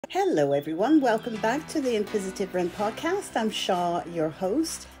Hello, everyone. Welcome back to the Inquisitive Wren podcast. I'm Shaw, your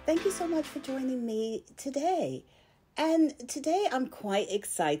host. Thank you so much for joining me today. And today I'm quite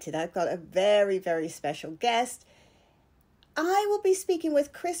excited. I've got a very, very special guest. I will be speaking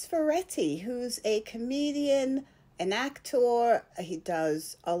with Chris Ferretti, who's a comedian, an actor. He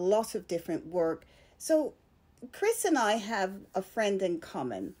does a lot of different work. So Chris and I have a friend in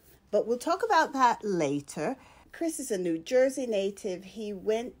common, but we'll talk about that later. Chris is a New Jersey native. He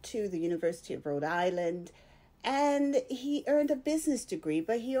went to the University of Rhode Island and he earned a business degree,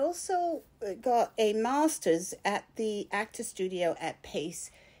 but he also got a master's at the actor studio at Pace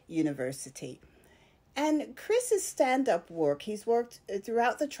University. And Chris's stand-up work, he's worked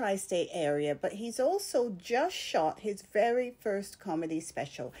throughout the tri-state area, but he's also just shot his very first comedy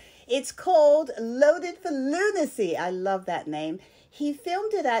special. It's called Loaded for Lunacy. I love that name. He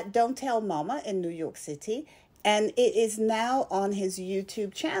filmed it at Don't Tell Mama in New York City, and it is now on his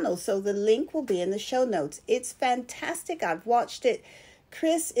YouTube channel. So the link will be in the show notes. It's fantastic. I've watched it.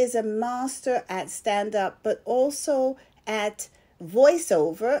 Chris is a master at stand-up, but also at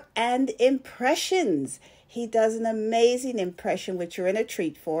voiceover and impressions. He does an amazing impression, which you're in a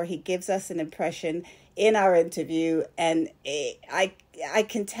treat for. He gives us an impression in our interview, and I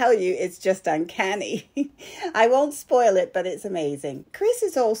can tell you it's just uncanny. I won't spoil it, but it's amazing. Chris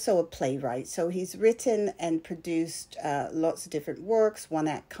is also a playwright, so he's written and produced lots of different works. One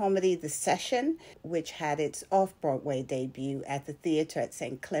act comedy, The Session, which had its off-Broadway debut at the theater at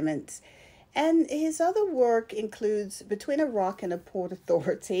St. Clement's. And his other work includes Between a Rock and a Port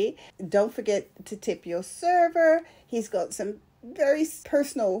Authority. Don't forget to tip your server. He's got some very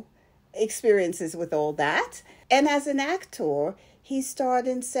personal experiences with all that. And as an actor, he starred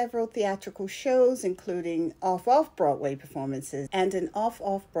in several theatrical shows, including off-Broadway performances and an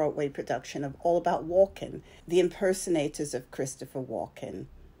off-Broadway production of All About Walking, The Impersonators of Christopher Walken.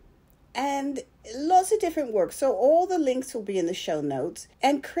 And lots of different work. So all the links will be in the show notes.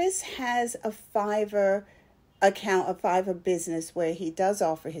 And Chris has a Fiverr account, a Fiverr business where he does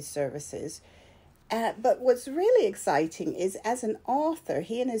offer his services. But what's really exciting is as an author,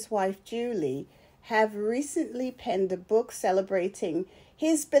 he and his wife Julie have recently penned a book celebrating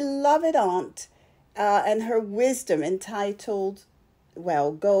his beloved aunt and her wisdom entitled,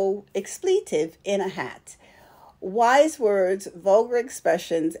 Go Expletive in a Hat. Wise words, vulgar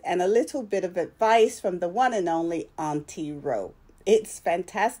expressions, and a little bit of advice from the one and only Auntie Ro. It's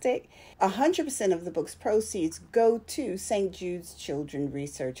fantastic. 100% of the book's proceeds go to St. Jude's Children's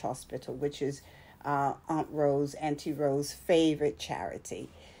Research Hospital, which is Auntie Ro's favorite charity.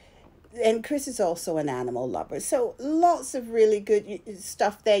 And Chris is also an animal lover. So lots of really good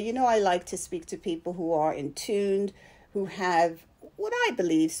stuff there. You know, I like to speak to people who are in tune, who have what I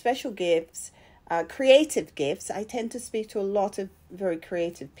believe special gifts, creative gifts. I tend to speak to a lot of very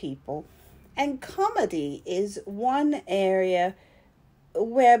creative people. And comedy is one area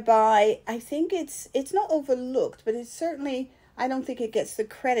whereby I think it's not overlooked, but it's certainly, I don't think it gets the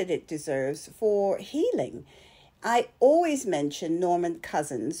credit it deserves for healing. I always mention Norman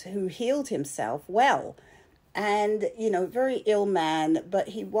Cousins, who healed himself well. And, very ill man, but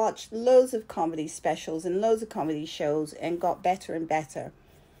he watched loads of comedy specials and loads of comedy shows and got better and better.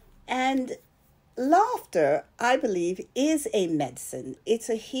 And laughter, I believe, is a medicine. It's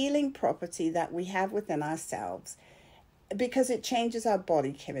a healing property that we have within ourselves because it changes our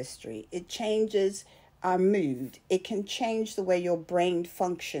body chemistry. It changes our mood. It can change the way your brain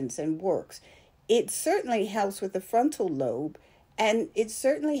functions and works. It certainly helps with the frontal lobe, and it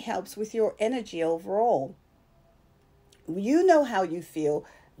certainly helps with your energy overall. You know how you feel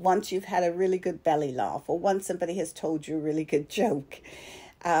once you've had a really good belly laugh or once somebody has told you a really good joke.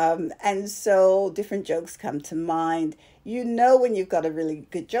 And so different jokes come to mind. You know when you've got a really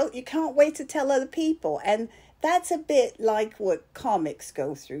good joke, you can't wait to tell other people. And that's a bit like what comics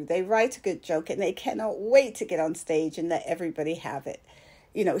go through. They write a good joke and they cannot wait to get on stage and let everybody have it.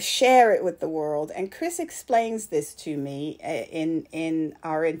 Share it with the world. And Chris explains this to me in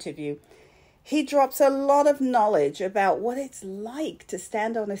our interview. He drops a lot of knowledge about what it's like to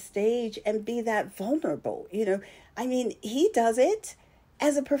stand on a stage and be that vulnerable. He does it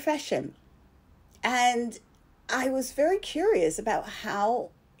as a profession. And I was very curious about how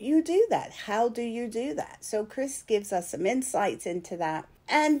you do that. How do you do that? So Chris gives us some insights into that.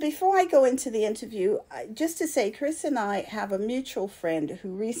 And before I go into the interview, just to say, Chris and I have a mutual friend who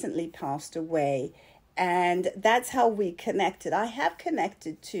recently passed away. And that's how we connected. I have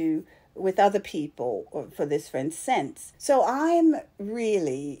connected to with other people for this friend since. So I'm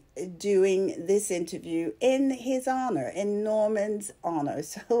really doing this interview in his honor, in Norman's honor.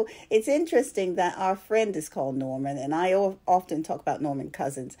 So it's interesting that our friend is called Norman, and I often talk about Norman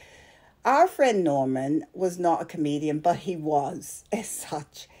Cousins. Our friend Norman was not a comedian, but he was as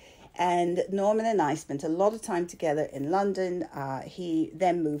such. And Norman and I spent a lot of time together in London. He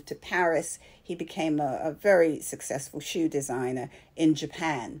then moved to Paris. He became a very successful shoe designer in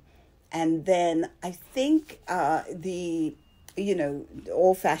Japan. And then I think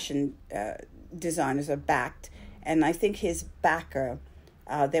old-fashioned designers are backed. And I think his backer,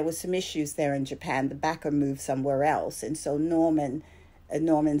 there was some issues there in Japan. The backer moved somewhere else. And so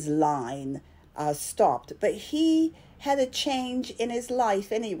Norman's line stopped. But he had a change in his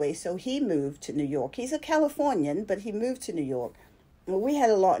life anyway, so he moved to New York. He's a Californian, but he moved to New York. Well, we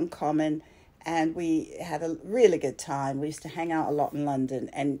had a lot in common, and we had a really good time. We used to hang out a lot in London,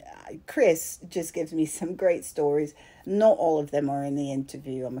 and Chris just gives me some great stories. Not all of them are in the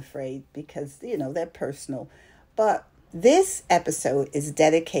interview, I'm afraid, because, they're personal. But this episode is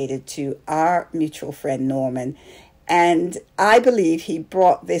dedicated to our mutual friend, Norman, and I believe he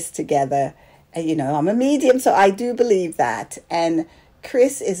brought this together. I'm a medium, so I do believe that. And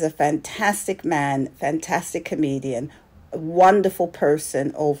Chris is a fantastic man, fantastic comedian, a wonderful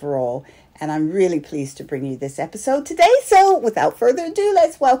person overall. And I'm really pleased to bring you this episode today. So without further ado,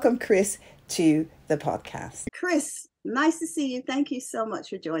 let's welcome Chris to the podcast. Chris, nice to see you. Thank you so much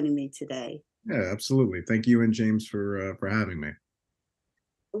for joining me today. Yeah, absolutely. Thank you and James for having me.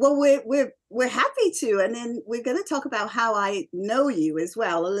 Well, we're happy to, and then we're going to talk about how I know you as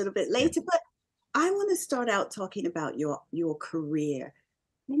well a little bit later. But I want to start out talking about your career.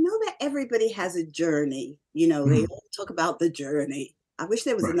 I know that everybody has a journey. They all talk about the journey. I wish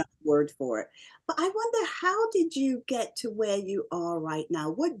there was another word for it. But I wonder, how did you get to where you are right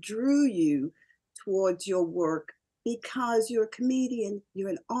now? What drew you towards your work? Because you're a comedian, you're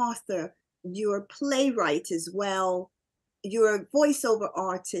an author, you're a playwright as well, you're a voiceover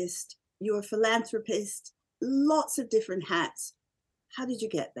artist, you're a philanthropist, lots of different hats. How did you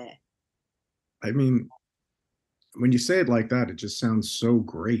get there? I mean, when you say it like that, it just sounds so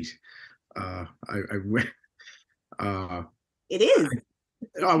great. It is.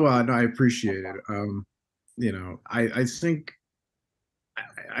 I appreciate it.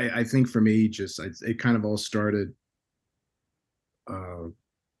 I think for me, it kind of all started.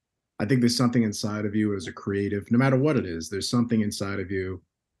 I think there's something inside of you as a creative, no matter what it is. There's something inside of you,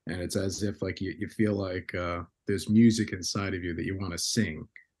 and it's as if like you feel like there's music inside of you that you want to sing.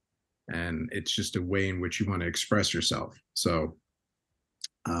 And it's just a way in which you want to express yourself. So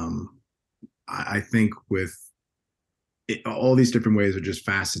I think with all these different ways are just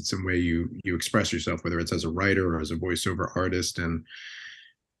facets in way you express yourself, whether it's as a writer or as a voiceover artist. And,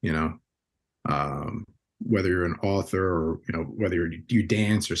 whether you're an author or, whether you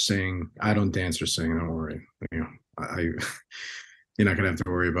dance or sing. I don't dance or sing, don't worry. You're not going to have to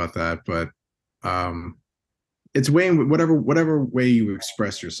worry about that. But it's whatever way you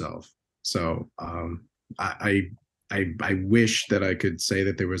express yourself. So I wish that I could say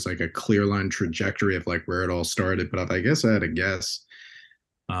that there was like a clear line trajectory of like where it all started, but I guess I had a guess.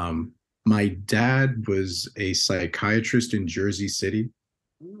 My dad was a psychiatrist in Jersey City,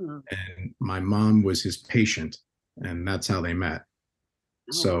 and my mom was his patient, and that's how they met.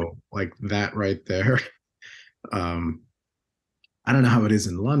 So like that right there. I don't know how it is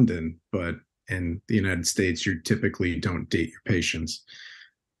in London, but in the United States, you typically don't date your patients.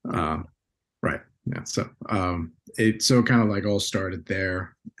 Right. Yeah. So it kind of like all started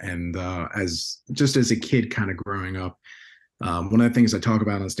there. And as a kid kind of growing up, one of the things I talk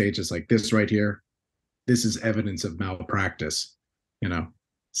about on stage is like this right here. This is evidence of malpractice,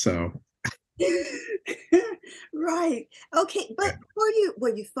 so. Right. Okay. But were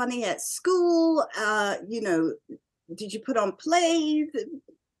you funny at school? Did you put on plays?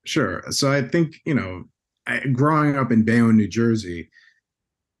 Sure. So I think, growing up in Bayonne, New Jersey,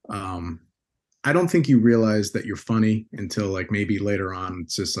 I don't think you realize that you're funny until like maybe later on.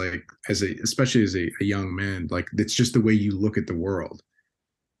 It's just like especially as a young man, like it's just the way you look at the world.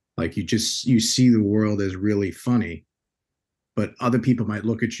 Like you see the world as really funny, but other people might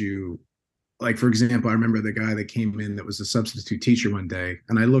look at you. Like, for example, I remember the guy that came in that was a substitute teacher one day,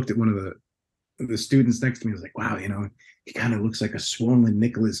 and I looked at one of the students next to me. I was like, wow, he kind of looks like a swollen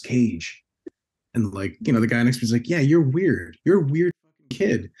Nicolas Cage. And like, the guy next to me was like, yeah, you're weird. You're a weird fucking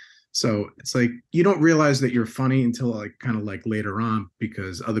kid. So it's like, you don't realize that you're funny until like kind of like later on,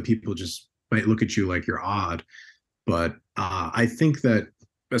 because other people just might look at you like you're odd. But I think that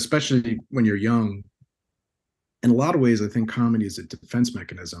especially when you're young, in a lot of ways, I think comedy is a defense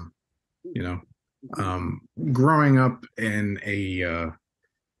mechanism. you know. Growing up in a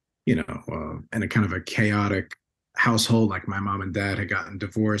in a kind of a chaotic household, like my mom and dad had gotten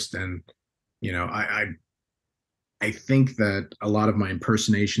divorced, and I think that a lot of my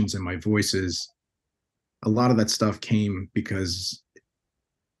impersonations and my voices, a lot of that stuff came because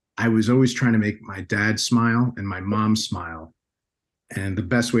I was always trying to make my dad smile and my mom smile. And the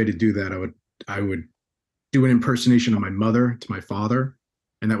best way to do that, I would do an impersonation of my mother to my father,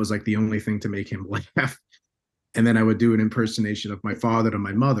 and that was like the only thing to make him laugh. And then I would do an impersonation of my father to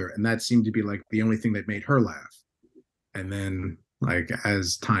my mother, and that seemed to be like the only thing that made her laugh. And then, like,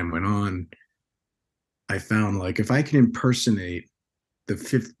 as time went on, I found like if I could impersonate the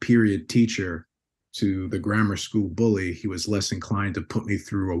fifth period teacher to the grammar school bully, he was less inclined to put me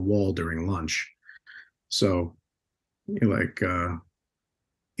through a wall during lunch. So, like,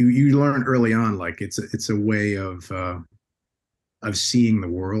 you learn early on, like it's a way of seeing the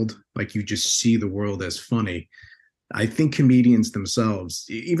world. Like you just see the world as funny. I think comedians themselves,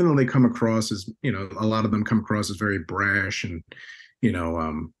 even though they come across as, a lot of them come across as very brash and, you know,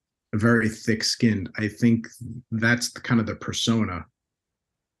 um, very thick skinned. I think that's kind of the persona.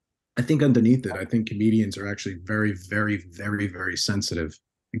 I think underneath it, I think comedians are actually very, very, very, very sensitive,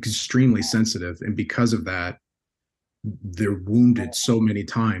 extremely sensitive. And because of that, they're wounded so many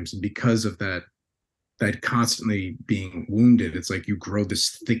times. And because of that constantly being wounded, it's like you grow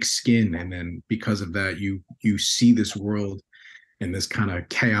this thick skin, and then because of that you see this world in this kind of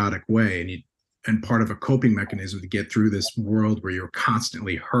chaotic way, and part of a coping mechanism to get through this world where you're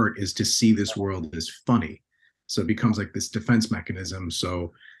constantly hurt is to see this world as funny. So it becomes like this defense mechanism.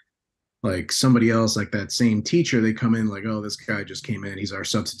 So like somebody else, like that same teacher, they come in like, oh, this guy just came in, he's our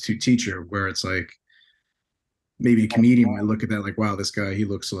substitute teacher, where it's like maybe a comedian might look at that like, wow, this guy, he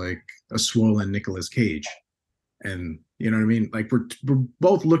looks like a swollen Nicolas Cage. And you know what I mean? Like we're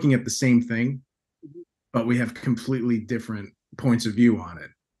both looking at the same thing, but we have completely different points of view on it,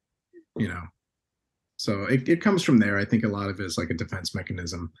 you know? So it comes from there. I think a lot of it is like a defense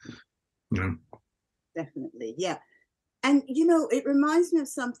mechanism, you know? Definitely. Yeah. And, it reminds me of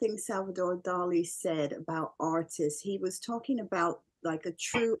something Salvador Dali said about artists. He was talking about like a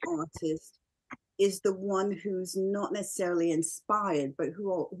true artist is the one who's not necessarily inspired, but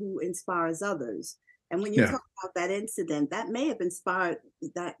who inspires others. And when you Yeah. talk about that incident, that may have inspired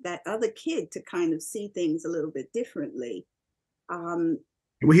that other kid to kind of see things a little bit differently. Um,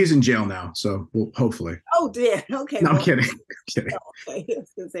 Well, he's in jail now, so well, hopefully. oh dear. Okay. No, I'm Well, kidding. I'm kidding. okay. I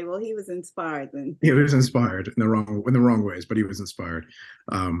was gonna say, well, he was inspired then. He was inspired in the wrong ways, but he was inspired.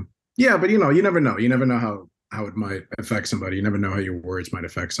 Yeah, but you never know. You never know how it might affect somebody. You never know how your words might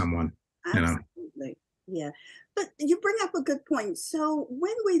affect someone. You know. Absolutely. Yeah. But you bring up a good point. So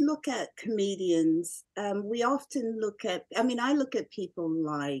when we look at comedians, we often look at, I look at people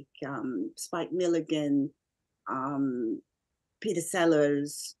like Spike Milligan, um, Peter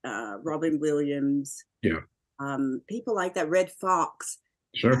Sellers, Robin Williams, Yeah. people like that, Red Fox.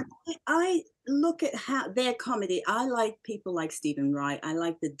 Sure. I look at how their comedy. I like people like Stephen Wright. I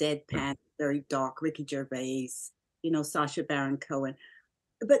like the Yeah. deadpan, very dark, Ricky Gervais, Sacha Baron Cohen.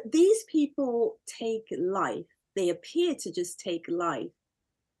 But these people take life, they appear to just take life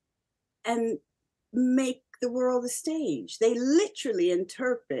and make the world a stage. They literally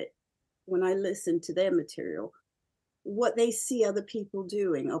interpret, when I listen to their material, what they see other people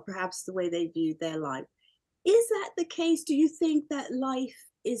doing, or perhaps the way they view their life. Is that the case? Do you think that life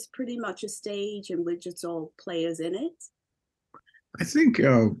is pretty much a stage and we're just all players in it? I think.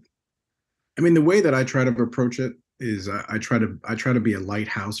 I mean, the way that I try to approach it is I try to be a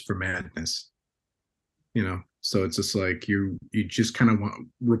lighthouse for madness. So it's just like you just kind of want to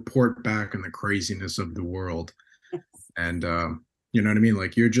report back on the craziness of the world, and you know what I mean.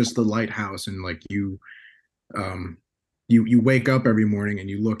 Like you're just the lighthouse, and like um, you wake up every morning and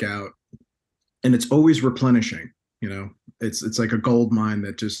you look out, and it's always replenishing. It's like a gold mine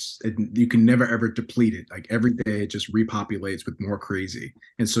that you can never ever deplete it. Like every day it just repopulates with more crazy.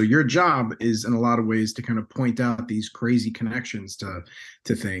 And so your job is in a lot of ways to kind of point out these crazy connections to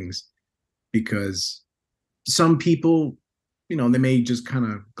things, because some people, they may just kind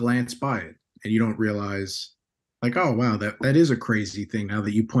of glance by it and you don't realize, like, oh wow, that is a crazy thing now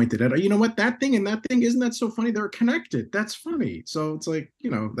that you pointed out. You know what, that thing and that thing, isn't that so funny? They're connected. That's funny. So it's like,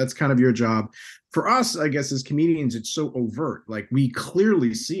 that's kind of your job. For us, I guess, as comedians, it's so overt, like we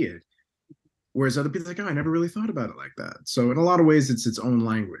clearly see it, whereas other people are like, oh, I never really thought about it like that. So in a lot of ways it's its own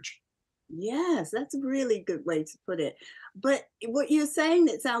language. Yes, that's a really good way to put it. But what you're saying,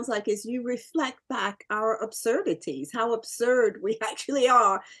 it sounds like, is you reflect back our absurdities, how absurd we actually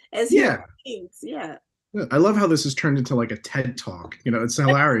are as human Yeah. beings. Yeah. Yeah, I love how this has turned into like a TED talk. It's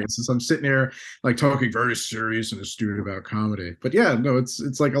hilarious. As I'm sitting here like talking very serious and astute about comedy. But yeah, no,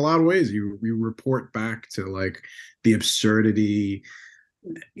 it's like a lot of ways you report back to like the absurdity,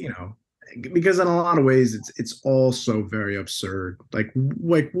 you know, because in a lot of ways it's all so very absurd. Like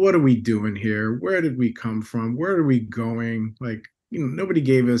what are we doing here? Where did we come from? Where are we going? Like, nobody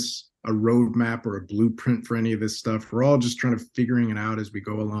gave us a roadmap or a blueprint for any of this stuff. We're all just trying to figuring it out as we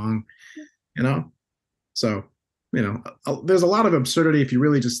go along, you know? So, there's a lot of absurdity if you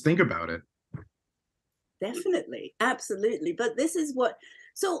really just think about it. Definitely, absolutely. But this is what,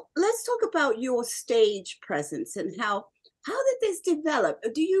 so let's talk about your stage presence and how did this develop?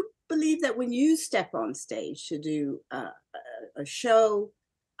 Do you believe that when you step on stage to do a show,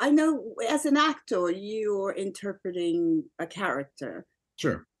 I know as an actor, you're interpreting a character.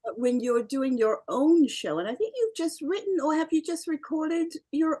 Sure. But when you're doing your own show, and I think you've just written, or have you just recorded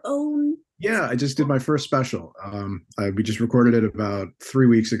your own? Yeah, I just did my first special. We just recorded it about 3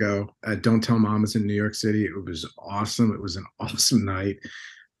 weeks ago at Don't Tell Mamas in New York City. It was awesome. It was an awesome night.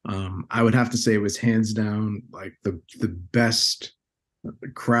 I would have to say it was hands down like the best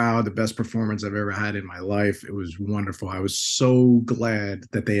crowd, the best performance I've ever had in my life. It was wonderful. I was so glad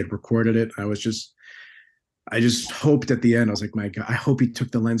that they had recorded it. I just hoped at the end, I was like, my God, I hope he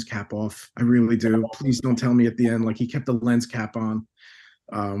took the lens cap off. I really do. Please don't tell me at the end, like he kept the lens cap on.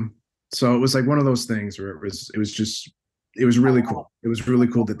 So it was like one of those things where it was really cool. It was really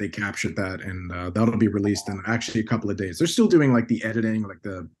cool that they captured that, and that'll be released in actually a couple of days. They're still doing like the editing, like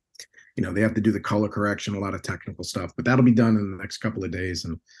they have to do the color correction, a lot of technical stuff, but that'll be done in the next couple of days,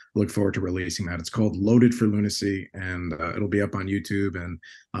 and I look forward to releasing that. It's called Loaded for Lunacy, and it'll be up on YouTube and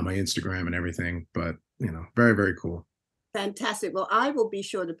on my Instagram and everything, but very, very cool. Fantastic. Well, I will be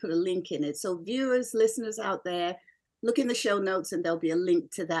sure to put a link in it. So viewers, listeners out there, look in the show notes and there'll be a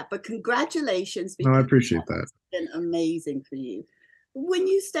link to that. But congratulations. No, I appreciate that. It's been amazing for you. When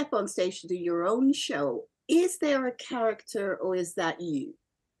you step on stage to do your own show, is there a character or is that you?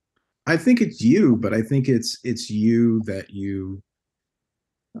 I think it's you, but I think it's you that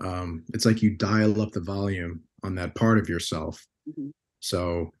it's like you dial up the volume on that part of yourself. Mm-hmm.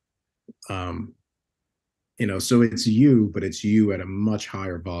 So, so it's you, but it's you at a much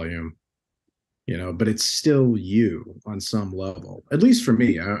higher volume, but it's still you on some level, at least for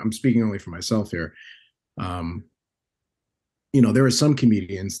me. I'm speaking only for myself here. There are some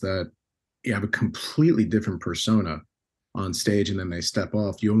comedians that have a completely different persona on stage, and then they step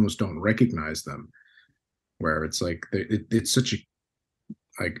off. You almost don't recognize them, where it's like it's such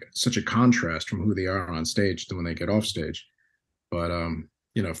a contrast from who they are on stage to when they get off stage. But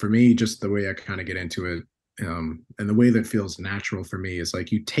for me, just the way I kind of get into it, and the way that feels natural for me is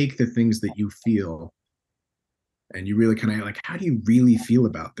like you take the things that you feel and you really kind of like, how do you really feel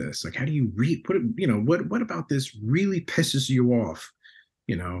about this? Like, how do you what about this really pisses you off,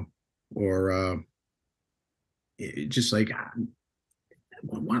 or just like,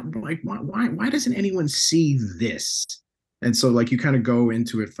 why doesn't anyone see this? And so like you kind of go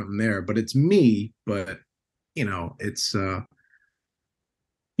into it from there, but it's me, but it's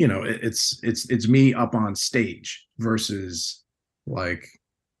me up on stage versus like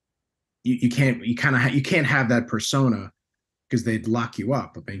you can't have that persona because they'd lock you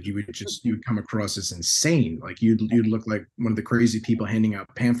up. I think you would come across as insane. Like you'd look like one of the crazy people handing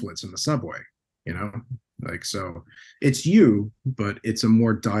out pamphlets in the subway, like, so it's you, but it's a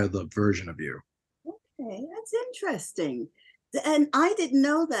more dialed up version of you. Okay, that's interesting. And I didn't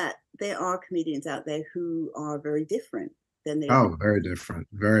know that there are comedians out there who are very different than they are. Oh, very different.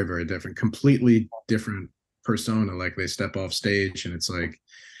 Very, very different. Completely different persona. Like they step off stage and it's like,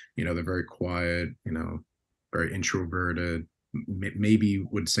 they're very quiet, very introverted, maybe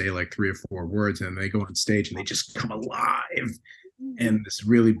would say like 3 or 4 words, and they go on stage and they just come alive in this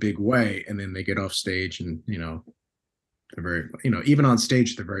really big way. And then they get off stage and, they're very, even on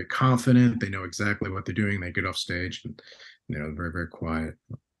stage, they're very confident. They know exactly what they're doing. They get off stage and, very, very quiet.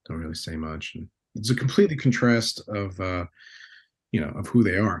 Don't really say much. And it's a completely contrast of, of who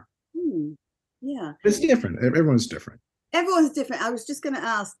they are. Yeah. It's different. Everyone's different. Everyone's different. I was just going to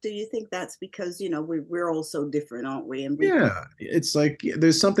ask, do you think that's because, we're all so different, aren't we? And yeah, it's like,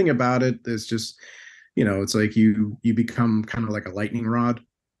 there's something about it. There's just, it's like you become kind of like a lightning rod,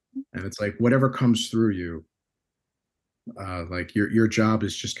 and it's like whatever comes through you, like your job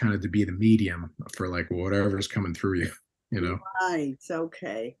is just kind of to be the medium for like whatever's coming through you. Right.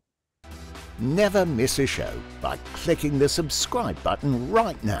 Okay. Never miss a show by clicking the subscribe button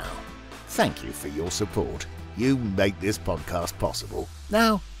right now. Thank you for your support. You make this podcast possible.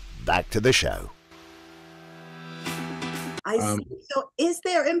 Now, back to the show. I see. So is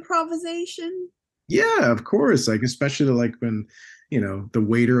there improvisation? Yeah, of course. Like especially like when, the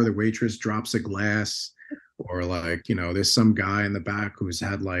waiter or the waitress drops a glass, or like, there's some guy in the back who's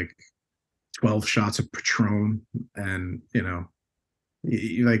had like 12 shots of Patron, and you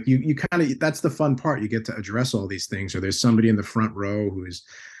kind of, that's the fun part. You get to address all these things. Or there's somebody in the front row who's,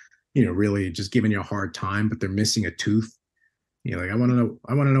 really just giving you a hard time, but they're missing a tooth. Like, I want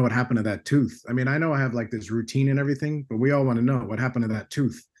to know what happened to that tooth. I mean, I know I have like this routine and everything, but we all want to know what happened to that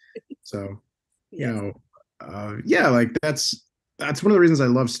tooth. So, you Yes. know, yeah, like that's one of the reasons I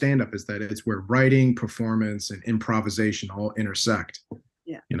love stand up, is that it's where writing, performance, and improvisation all intersect.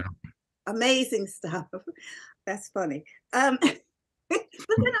 Yeah. You know, Amazing stuff. That's funny. But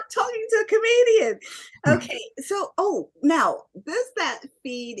then I'm talking to a comedian. Okay, so now does that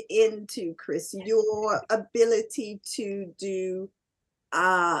feed into, Chris, your ability to do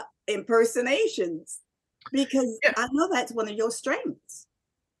impersonations? Because yeah. I know that's one of your strengths.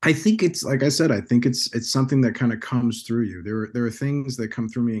 I think it's like I said. I think it's something that kind of comes through you. There are things that come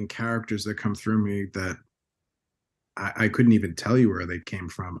through me, and characters that come through me that I couldn't even tell you where they came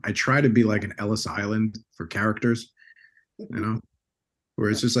from. I try to be like an Ellis Island for characters, where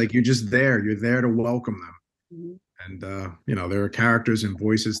it's just like you're there to welcome them. Mhm. And there are characters and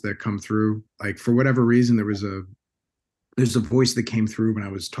voices that come through. Like for whatever reason, there's a voice that came through when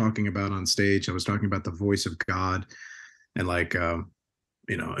I was talking about on stage. I was talking about the voice of God, and like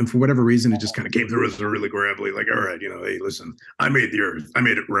and for whatever reason, it just kind of came through as a really gravelly, like, all right, hey, listen, I made the earth, I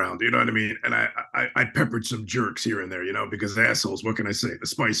made it round, you know what I mean? And I peppered some jerks here and there, because assholes, what can I say? The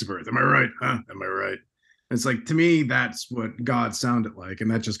spice of earth. Am I right? Huh? Am I right? It's like, to me, that's what God sounded like, and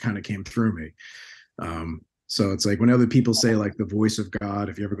that just kind of came through me. So it's like when other people say like the voice of God,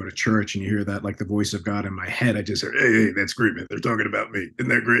 if you ever go to church and you hear that, like the voice of God, in my head, I just heard, hey, that's great, man. They're talking about me. Isn't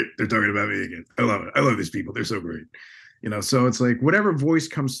that great? They're talking about me again. I love it. I love these people. They're so great. So it's like whatever voice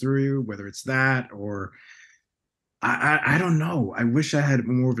comes through you, whether it's that or I don't know. I wish I had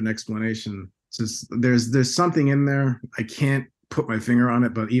more of an explanation. It's just there's something in there. I can't put my finger on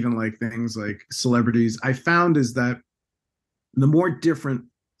it, but even like things like celebrities, I found is that the more different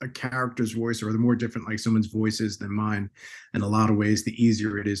a character's voice, or the more different like someone's voice is than mine, in a lot of ways, the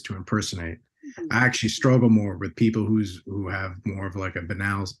easier it is to impersonate. I actually struggle more with people who have more of like a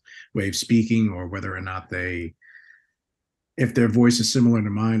banal way of speaking, or whether or not if their voice is similar to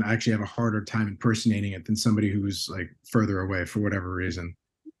mine, I actually have a harder time impersonating it than somebody who's like further away for whatever reason.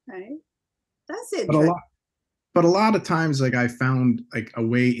 Okay, that's But a interesting. lot, but a lot of times, like I found like a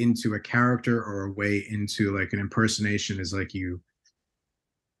way into a character, or a way into like an impersonation is like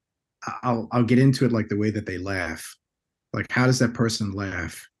I'll get into it like the way that they laugh. Like, how does that person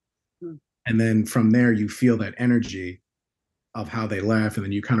laugh? Hmm. And then from there, you feel that energy of how they laugh, and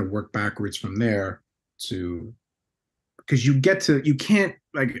then you kind of work backwards from there to, because you can't,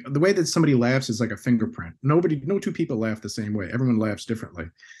 like, the way that somebody laughs is like a fingerprint. No two people laugh the same way. Everyone laughs differently.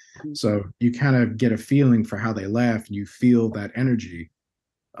 So you kind of get a feeling for how they laugh, and you feel that energy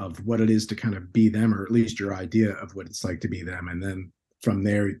of what it is to kind of be them, or at least your idea of what it's like to be them. And then from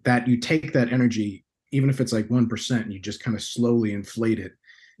there, that you take that energy, even if it's like 1%, and you just kind of slowly inflate it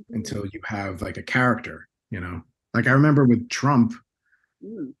until you have like a character. Like I remember with Trump,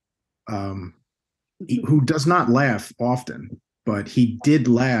 um, who does not laugh often, but he did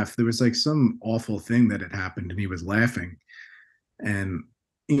laugh. There was like some awful thing that had happened, and he was laughing. And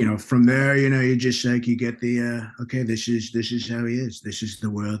from there, you just like you get the okay, this is how he is. This is the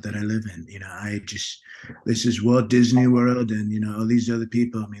world that I live in. This is Walt Disney World, and all these other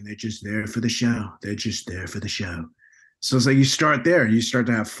people. I mean, they're just there for the show. They're just there for the show. So it's like you start there, and you start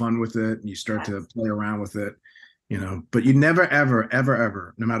to have fun with it, and you start to play around with it. But you never, ever, ever,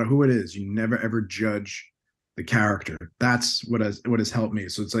 ever, no matter who it is, you never, ever judge the character. That's what has helped me.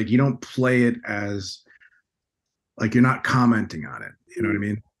 So it's like you don't play it as like you're not commenting on it. You know what I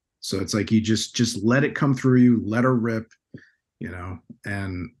mean? So it's like you just let it come through you, let her rip,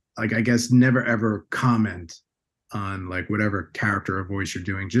 and like I guess never ever comment on like whatever character or voice you're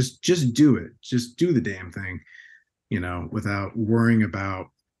doing. Just do it. Just do the damn thing, without worrying about,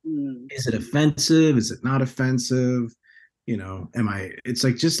 is it offensive? Is it not offensive? It's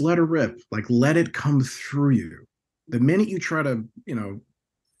like, just let her rip. Like, let it come through you. The minute you try to,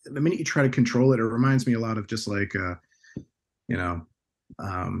 control it, it reminds me a lot of just like, you know,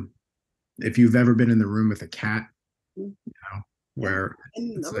 if you've ever been in the room with a cat, where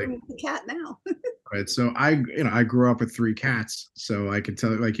it's like the cat now. Right. So I grew up with 3 cats, so I can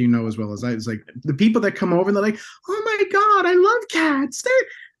tell, like, as well as I, it's like the people that come over and they're like, oh my God, I love cats.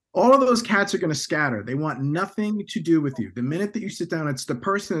 all of those cats are going to scatter. They want nothing to do with you. The minute that you sit down, it's the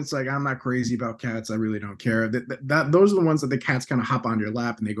person that's like, I'm not crazy about cats. I really don't care. Those are the ones that the cats kind of hop on your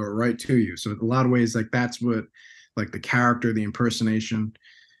lap and they go right to you. So in a lot of ways, like that's what, like the character, the impersonation.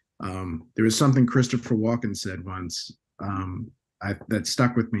 There was something Christopher Walken said once that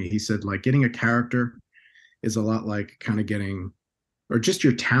stuck with me. He said, like, getting a character is a lot like kind of getting, or just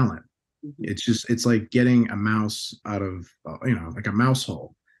your talent. It's like getting a mouse out of, like a mouse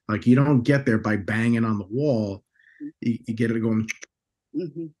hole. Like you don't get there by banging on the wall. You get it going.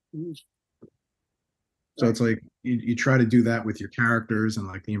 So it's like you try to do that with your characters and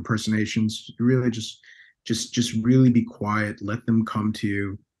like the impersonations. You really just really be quiet, let them come to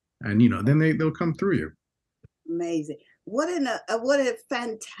you, and then they'll come through you. Amazing. What a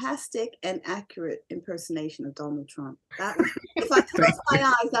fantastic and accurate impersonation of Donald Trump. That was, if I close my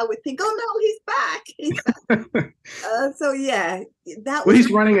eyes, I would think, oh no, he's back. He's back. So yeah, that. Well,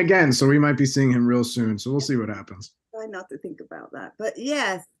 he's running again, so we might be seeing him real soon. So we'll see what happens. Try not to think about that, but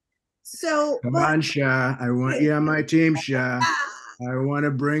yes. So come on, Shah. I want you on my team, Shah. I want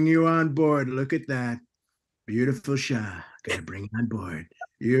to bring you on board. Look at that, beautiful Shah. Gotta bring you on board.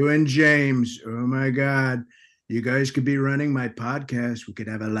 You and James. Oh my God. You guys could be running my podcast. We could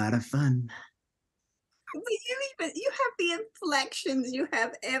have a lot of fun. You have the inflections. You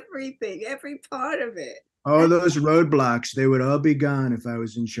have everything, every part of it. All those roadblocks, they would all be gone if I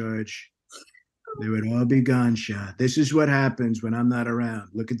was in charge. They would all be gone, Shah. This is what happens when I'm not around.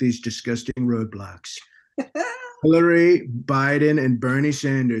 Look at these disgusting roadblocks. Hillary, Biden, and Bernie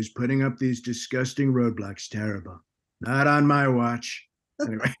Sanders putting up these disgusting roadblocks. Terrible. Not on my watch.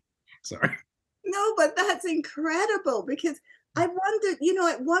 Anyway, sorry. No, but that's incredible because I wondered,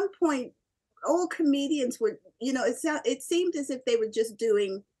 at one point, all comedians were, it seemed as if they were just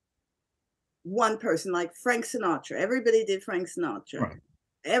doing one person, like Frank Sinatra. Everybody did Frank Sinatra. Right.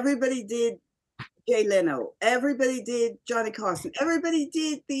 Everybody did Jay Leno. Everybody did Johnny Carson. Everybody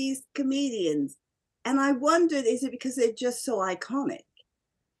did these comedians. And I wondered, is it because they're just so iconic?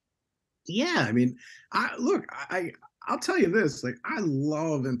 Yeah, I mean, I'll tell you this, like, I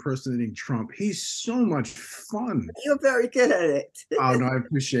love impersonating Trump. He's so much fun. You're very good at it. Oh, no, I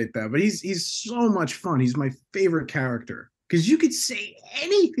appreciate that. But he's so much fun. He's my favorite character because you could say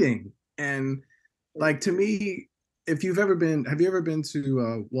anything. And like, to me, have you ever been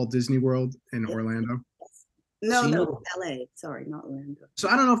to Walt Disney World in Orlando? No, LA. Sorry, not Orlando. So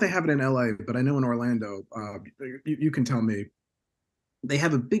I don't know if they have it in LA, but I know in Orlando, you can tell me, they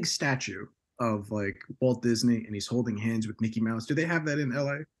have a big statue of like Walt Disney and he's holding hands with Mickey Mouse. Do they have that in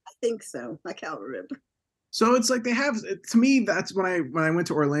LA? I think so. I can't remember. So it's like they have, to me, that's when I went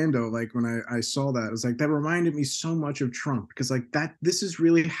to Orlando, like when I saw that, it was like, that reminded me so much of Trump because like this is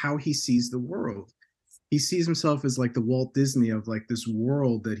really how he sees the world. He sees himself as like the Walt Disney of like this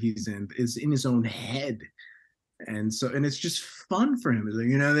world that he's in, is in his own head. And so, and it's just fun for him. It's like,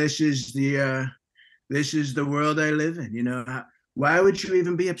 this is the world I live in, why would you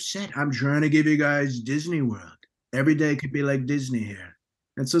even be upset? I'm trying to give you guys Disney World. Every day could be like Disney here.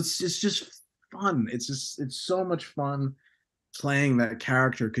 And so it's just fun. It's so much fun playing that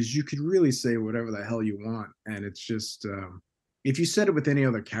character because you could really say whatever the hell you want. And it's just, if you said it with any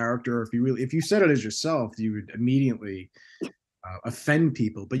other character, if you said it as yourself, you would immediately offend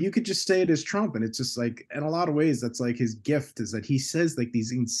people. But you could just say it as Trump. And it's just like, in a lot of ways, that's like his gift, is that he says like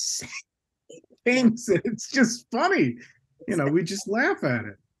these insane things. And it's just funny. We just laugh at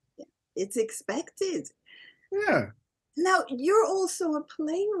it. It's expected. Yeah. Now, you're also a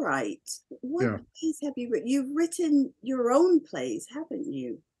playwright. What plays have you written? You've written your own plays, haven't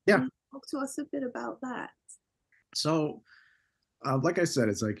you? Yeah. Can you talk to us a bit about that? So, like I said,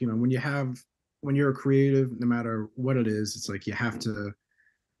 it's like, when you're a creative, no matter what it is, it's like you have to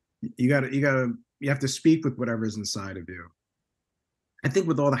speak with whatever's inside of you. I think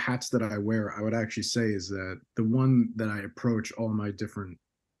with all the hats that I wear, I would actually say is that the one that I approach all my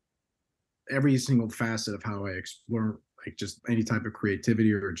every single facet of how I explore, like just any type of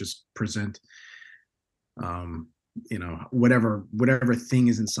creativity or just present, whatever thing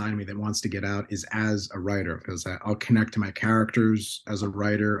is inside me that wants to get out, is as a writer, because I'll connect to my characters as a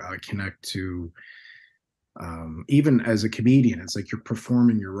writer. I connect to, even as a comedian, it's like you're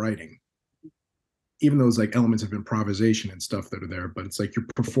performing your writing. Even those like elements of improvisation and stuff that are there, but it's like you're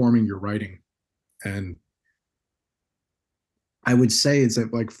performing your writing. And I would say it's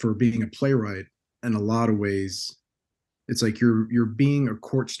like, for being a playwright, in a lot of ways, it's like you're being a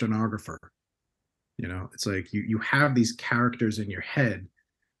court stenographer. It's like you have these characters in your head.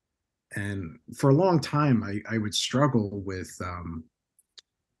 And for a long time, I would struggle with,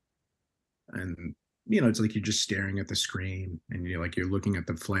 and it's like you're just staring at the screen and you're looking at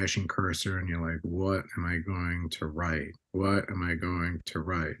the flashing cursor and you're like, what am I going to write? What am I going to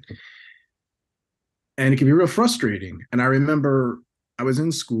write? And it can be real frustrating. And I remember I was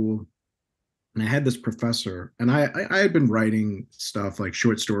in school and I had this professor, and I had been writing stuff like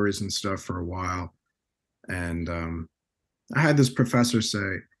short stories and stuff for a while. And I had this professor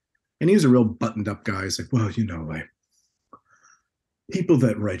say, and he was a real buttoned up guy. He's like, well, like people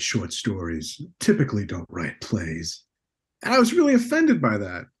that write short stories typically don't write plays. And I was really offended by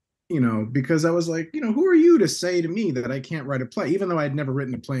that, because I was like, who are you to say to me that I can't write a play, even though I'd never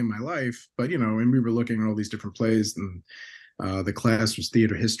written a play in my life. But, and we were looking at all these different plays, and the class was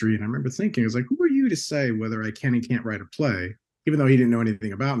theater history. And I remember thinking, I was like, who are you to say whether I can and can't write a play, even though he didn't know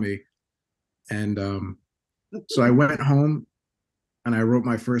anything about me. And so I went home and I wrote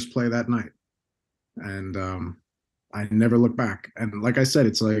my first play that night. And I never looked back. And like I said,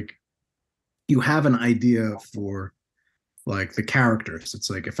 it's like you have an idea for like the characters. It's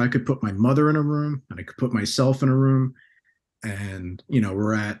like if I could put my mother in a room and I could put myself in a room, and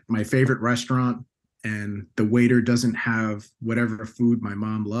we're at my favorite restaurant and the waiter doesn't have whatever food my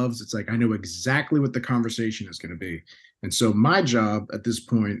mom loves, it's like I know exactly what the conversation is going to be. And so my job at this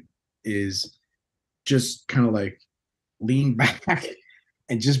point is just kind of like lean back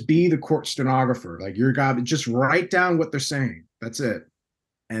and just be the court stenographer. Like your job, just write down what they're saying. That's it.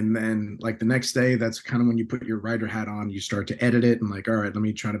 And then like the next day, that's kind of when you put your writer hat on, you start to edit it and like, all right, let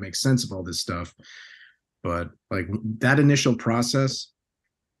me try to make sense of all this stuff. But like that initial process,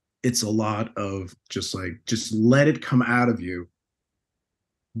 it's a lot of just let it come out of you,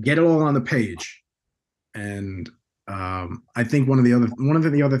 get it all on the page. And I think one of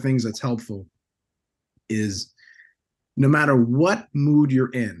the other things that's helpful is no matter what mood you're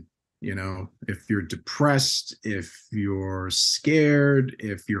in, if you're depressed, if you're scared,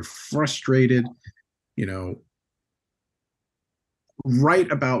 if you're frustrated,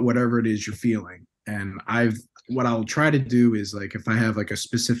 write about whatever it is you're feeling. And what I'll try to do is like, if I have like a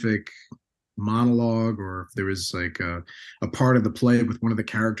specific monologue, or if there was like a part of the play with one of the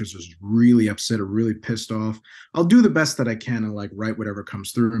characters was really upset or really pissed off, I'll do the best that I can and like write whatever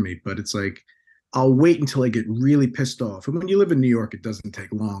comes through me. But it's like, I'll wait until I get really pissed off. And when you live in New York, it doesn't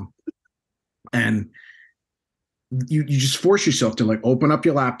take long. And you just force yourself to like open up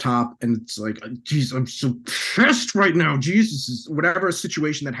your laptop, and it's like, geez, I'm so pissed right now. Jesus, whatever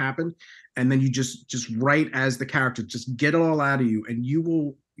situation that happened. And then you just write as the character, just get it all out of you. And you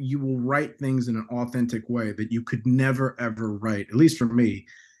will write things in an authentic way that you could never, ever write. At least for me,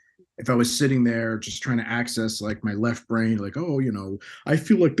 if I was sitting there just trying to access like my left brain, like, oh, I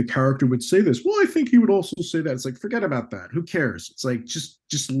feel like the character would say this. Well, I think he would also say that. It's like, forget about that. Who cares? It's like, just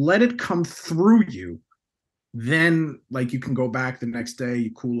let it come through you. Then like you can go back the next day,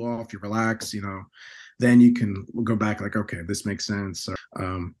 you cool off, you relax, then you can go back like, okay, this makes sense.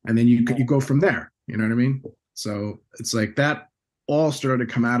 And then you go from there. You know what I mean? So it's like that all started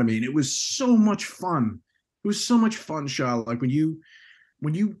to come out of me, and it was so much fun. It was so much fun, Shah. Like when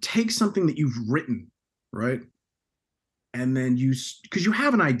you take something that you've written, right? And then because you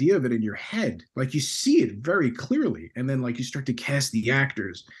have an idea of it in your head, like you see it very clearly. And then like you start to cast the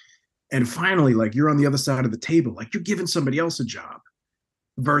actors, and finally, like you're on the other side of the table, like you're giving somebody else a job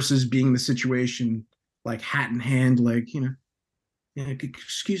versus being the situation, like hat in hand, like,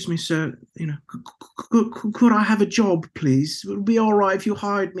 excuse me, sir, could I have a job, please? Would it be all right if you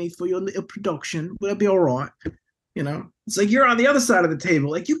hired me for your little production? Would that be all right? It's like you're on the other side of the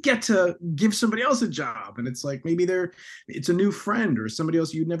table, like you get to give somebody else a job, and it's like maybe it's a new friend or somebody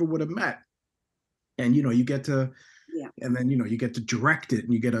else you never would have met, and you get to, yeah, and then you get to direct it,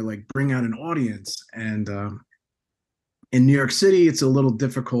 and you get to like bring out an audience. And in New York City, it's a little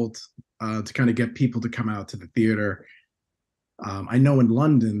difficult to kind of get people to come out to the theater. I know in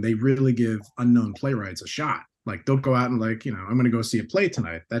London they really give unknown playwrights a shot. Like they'll go out and like, I'm going to go see a play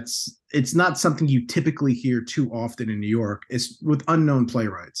tonight. It's not something you typically hear too often in New York. It's with unknown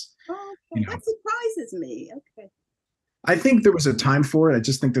playwrights. Oh, okay. That surprises me. Okay. I think there was a time for it. I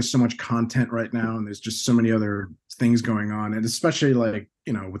just think there's so much content right now, and there's just so many other things going on. And especially like,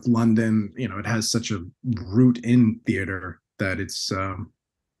 with London, it has such a root in theater that it's,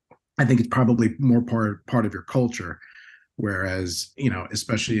 I think it's probably more part of your culture. Whereas,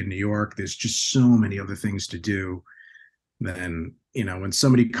 especially in New York, there's just so many other things to do. Then, when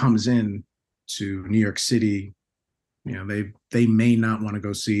somebody comes in to New York City, they may not want to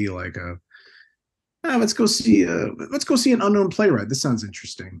go see like let's go see an unknown playwright. This sounds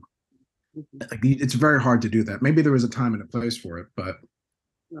interesting. Like it's very hard to do that. Maybe there was a time and a place for it, but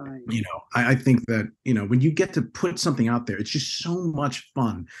Right. I think that, when you get to put something out there, it's just so much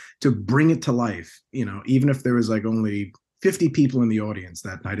fun to bring it to life. Even if there was like only 50 people in the audience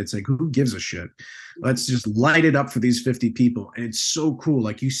that night, it's like, who gives a shit? Let's just light it up for these 50 people. And it's so cool.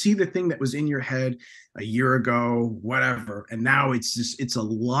 Like, you see the thing that was in your head a year ago, whatever, and now it's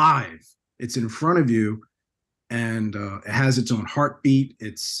alive. It's in front of you, and it has its own heartbeat.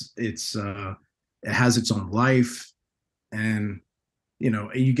 It has its own life, and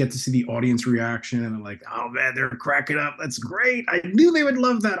you get to see the audience reaction, and they're like, oh man, they're cracking up. That's great. I knew they would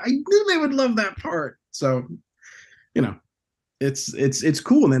love that. I knew they would love that part. So, it's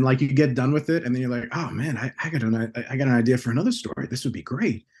cool. And then like you get done with it, and then you're like, oh man, I got an idea for another story. This would be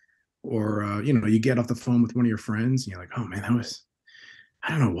great. Or you get off the phone with one of your friends, and you're like, oh man, I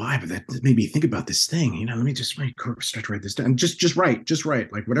don't know why, but that made me think about this thing. Let me just start to write this down. Just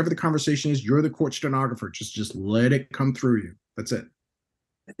write. Like, whatever the conversation is, you're the court stenographer. Just let it come through you. That's it.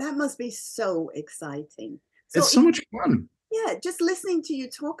 That must be so exciting. It's so much fun. Yeah, just listening to you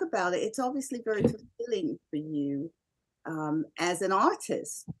talk about it, it's obviously very fulfilling for you as an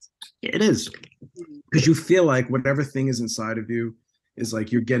artist. It is, because you feel like whatever thing is inside of you is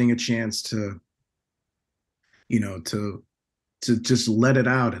like you're getting a chance to just let it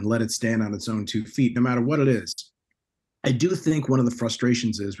out and let it stand on its own 2 feet, no matter what it is. I do think one of the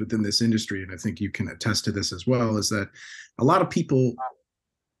frustrations is within this industry, and I think you can attest to this as well, is that a lot of people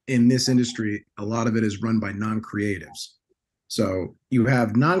in this industry, a lot of it is run by non-creatives. So you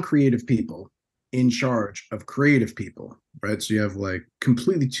have non-creative people in charge of creative people, right? So you have like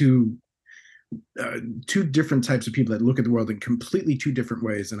completely two different types of people that look at the world in completely 2 different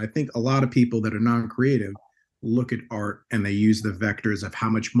ways. And I think a lot of people that are non-creative look at art and they use the vectors of how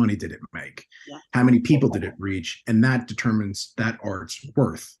much money did it make, how many people did it reach, and that determines that art's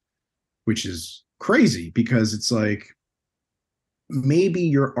worth, which is crazy, because it's like, maybe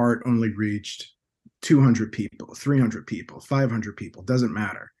your art only reached 200 people, 300 people, 500 people, doesn't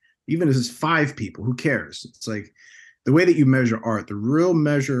matter. Even if it's 5 people, who cares? It's like, the way that you measure art, the real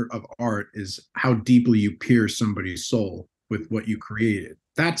measure of art is how deeply you pierce somebody's soul with what you created.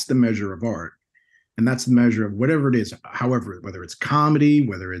 That's the measure of art. And that's the measure of whatever it is, however, whether it's comedy,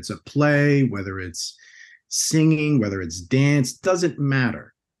 whether it's a play, whether it's singing, whether it's dance, doesn't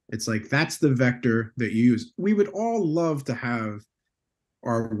matter. It's like, that's the vector that you use. We would all love to have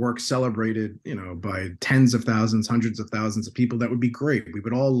our work celebrated, by tens of thousands, hundreds of thousands of people. That would be great. We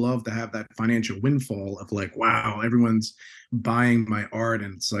would all love to have that financial windfall of like, wow, everyone's buying my art.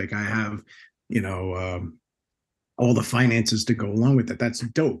 And it's like, I have, all the finances to go along with it. That's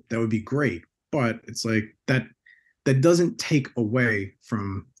dope. That would be great. But it's like, that doesn't take away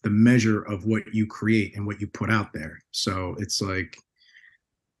from the measure of what you create and what you put out there. So it's like,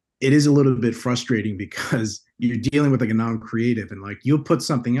 it is a little bit frustrating, because you're dealing with like a non-creative, and like, you'll put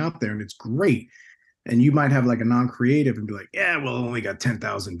something out there and it's great, and you might have like a non-creative and be like, yeah, well, it only got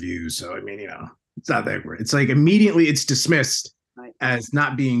 10,000 views, so I mean, it's not that great. It's like, immediately it's dismissed as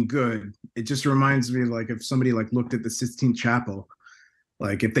not being good. It just reminds me of like, if somebody like looked at the Sistine Chapel,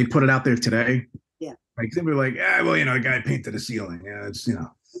 like if they put it out there today, like they'd be like, yeah, well, the guy painted the ceiling, it's what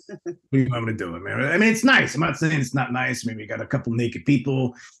do you want me to do? I mean, it's nice. I'm not saying it's not nice. Maybe you got a couple naked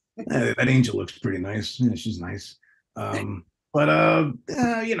people. That angel looks pretty nice. Yeah, she's nice. But I'll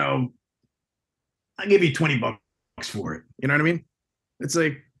give you $20 for it. You know what I mean? It's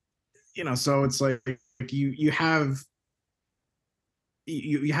like, so it's like you have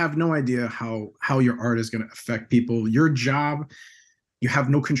no idea how your art is going to affect people. Your job, you have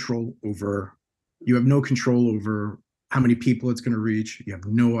no control over. You have no control over how many people it's going to reach. You have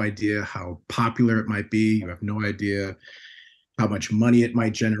no idea how popular it might be. You have no idea how much money it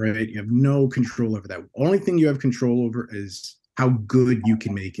might generate. You have no control over that. Only thing you have control over is how good you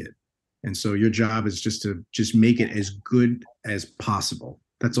can make it. And so your job is just to make it as good as possible.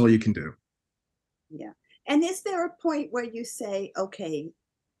 That's all you can do. Yeah. And is there a point where you say, okay,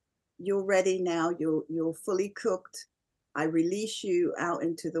 you're ready now, you're fully cooked, I release you out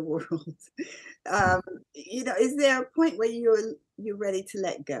into the world? Is there a point where you're ready to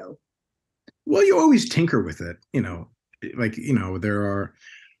let go? Well, you always tinker with it, like, there are,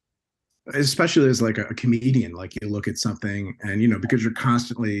 especially as like a comedian, like you look at something and, because you're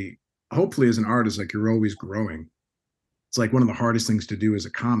constantly, hopefully as an artist, like you're always growing. It's like one of the hardest things to do as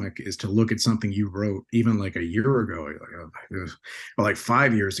a comic is to look at something you wrote even like a year ago, or like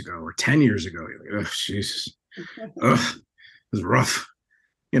 5 years ago or 10 years ago. You're like, oh, Jesus, it was rough,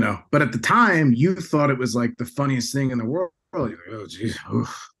 but at the time you thought it was like the funniest thing in the world. You're like, oh, geez,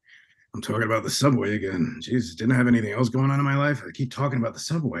 I'm talking about the subway again. Jesus, didn't have anything else going on in my life. I keep talking about the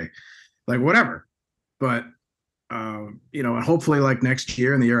subway, like whatever. But and hopefully like next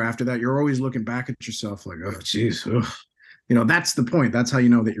year and the year after that, you're always looking back at yourself like, oh, geez, that's the point. That's how you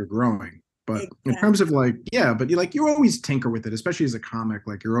know that you're growing. But in Exactly. terms of like, yeah, but you always tinker with it, especially as a comic.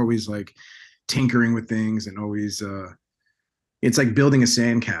 Like you're always like tinkering with things and always, it's like building a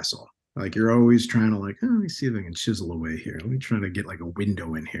sandcastle. Like you're always trying to like, oh, let me see if I can chisel away here. Let me try to get like a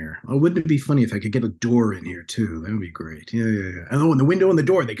window in here. Oh, wouldn't it be funny if I could get a door in here too? That would be great. Yeah, yeah, yeah. Oh, and the window and the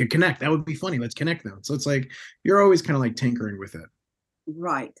door, they could connect. That would be funny. Let's connect them. So it's like you're always kind of like tinkering with it.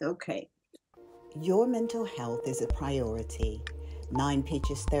 Right. Okay. Your mental health is a priority. Nine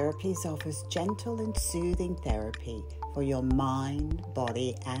Peaches Therapies offers gentle and soothing therapy for your mind,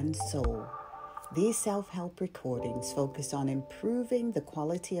 body, and soul. These self-help recordings focus on improving the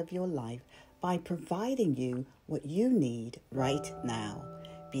quality of your life by providing you what you need right now,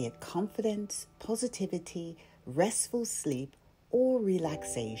 be it confidence, positivity, restful sleep, or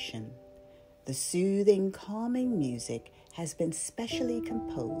relaxation. The soothing, calming music has been specially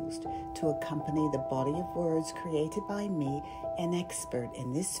composed to accompany the body of words created by me, an expert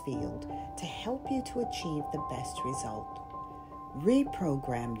in this field, to help you to achieve the best result.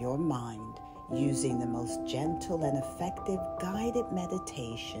 Reprogram your mind using the most gentle and effective guided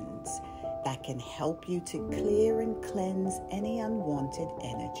meditations that can help you to clear and cleanse any unwanted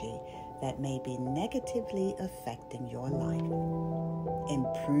energy that may be negatively affecting your life.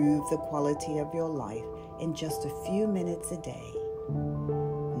 Improve the quality of your life in just a few minutes a day.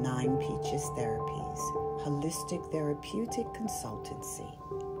 Nine Peaches Therapies, Holistic Therapeutic Consultancy.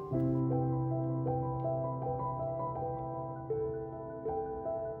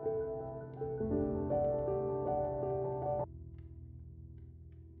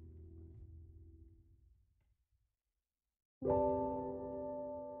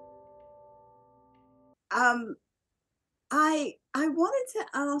 I wanted to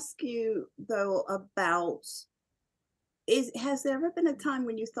ask you though about has there ever been a time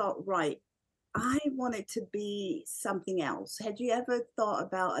when you thought, right, I wanted to be something else? Had you ever thought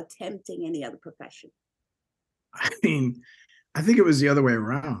about attempting any other profession? I mean, I think it was the other way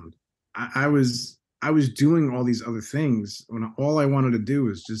around. I was doing all these other things when all I wanted to do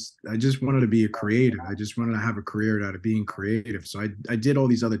was I just wanted to be a creative. I just wanted to have a career out of being creative. So I did all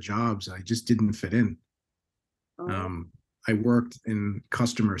these other jobs. I just didn't fit in. Oh, Um, I worked in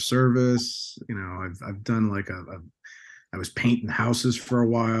customer service. I've done like I was painting houses for a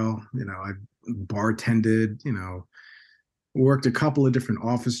while. I bartended. Worked a couple of different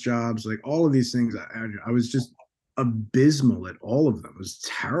office jobs. Like all of these things, I was just abysmal at all of them. It was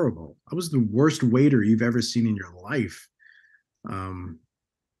terrible. I was the worst waiter you've ever seen in your life. Um,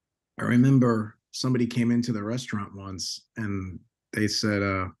 I remember somebody came into the restaurant once and they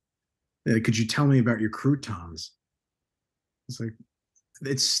said, "Hey, could you tell me about your croutons?" It's like,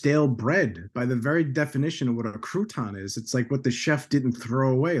 it's stale bread by the very definition of what a crouton is. It's like what the chef didn't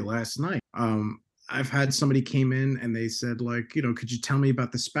throw away last night. I've had somebody came in and they said like, could you tell me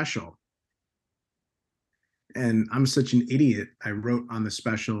about the special? And I'm such an idiot. I wrote on the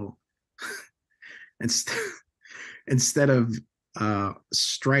special instead instead of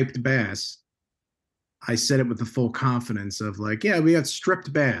striped bass, I said it with the full confidence of like, yeah, we got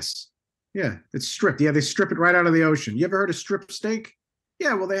stripped bass. Yeah, it's stripped. Yeah, they strip it right out of the ocean. You ever heard of strip steak?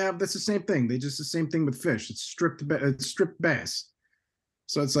 Yeah, well, that's the same thing. They just the same thing with fish. It's stripped bass.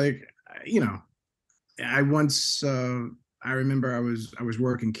 So it's like, you know, I once I remember I was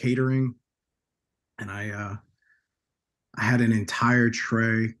working catering, and I had an entire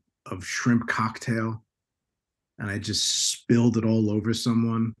tray of shrimp cocktail, and I just spilled it all over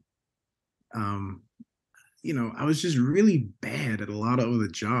someone. Um, I was just really bad at a lot of other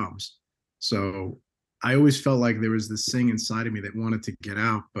jobs. So I always felt like there was this thing inside of me that wanted to get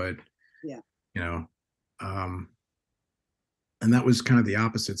out, but yeah. you know, um, and that was kind of the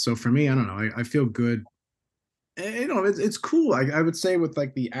opposite. So for me, I don't know. I feel good. It's cool. I would say with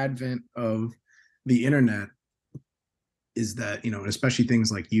like the advent of the internet, is that and especially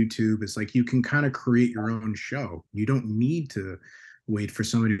things like YouTube, it's like you can kind of create your own show. You don't need to wait for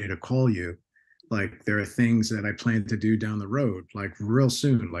somebody to call you. Like there are things that I plan to do down the road, like real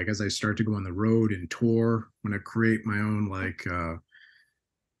soon, like as I start to go on the road and tour, when I create my own like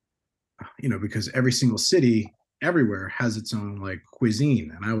because every single city everywhere has its own like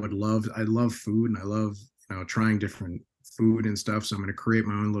cuisine, and I love food, and I love trying different food and stuff. So I'm going to create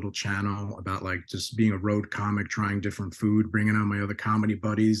my own little channel about like just being a road comic, trying different food, bringing out my other comedy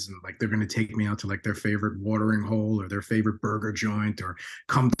buddies, and like they're going to take me out to like their favorite watering hole or their favorite burger joint, or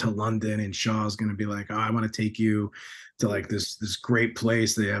come to London, and Shaw's going to be like, oh, I want to take you to like this great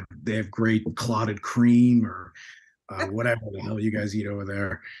place. They have great clotted cream, or whatever the hell you guys eat over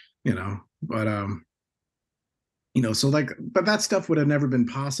there. But So like, but that stuff would have never been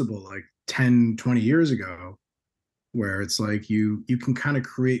possible like 10, 20 years ago, where it's like you can kind of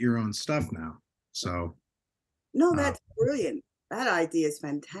create your own stuff now. So No, uh, that's brilliant. That idea is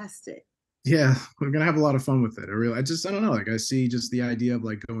fantastic. yeah, we're gonna have a lot of fun with it. I don't know, like I see just the idea of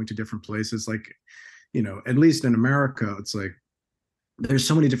like going to different places, like, at least in America, it's like there's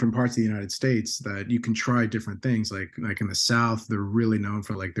so many different parts of the United States that you can try different things. Like in the South, they're really known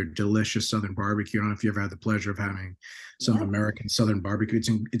for like their delicious Southern barbecue. I don't know if you ever had the pleasure of having some Yeah, American Southern barbecue.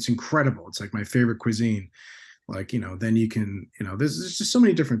 It's incredible. It's like my favorite cuisine. Like, then you can, there's just so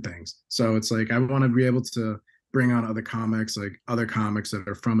many different things. So it's like I want to be able to bring on other comics, like other comics that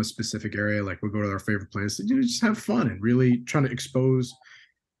are from a specific area. Like we'll go to our favorite place, just have fun and really trying to expose,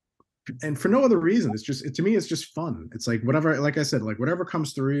 and for no other reason. To me, it's just fun. It's like whatever, like I said, like whatever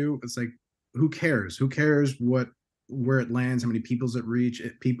comes through you, it's like, who cares where it lands, how many people it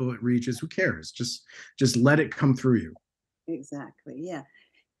reaches, who cares? Just let it come through you. exactly. Yeah.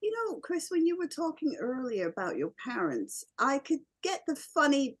 Chris, when you were talking earlier about your parents, I could get the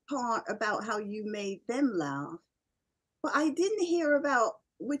funny part about how you made them laugh, but I didn't hear about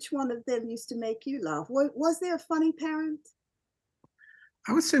which one of them used to make you laugh. Was there a funny parent?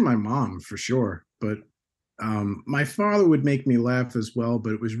 I would say my mom for sure, but my father would make me laugh as well,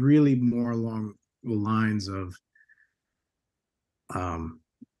 but it was really more along the lines of um,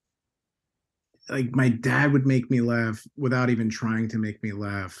 like my dad would make me laugh without even trying to make me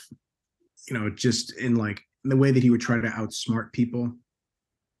laugh, just in the way that he would try to outsmart people.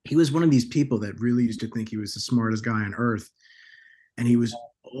 He was one of these people that really used to think he was the smartest guy on earth, and he was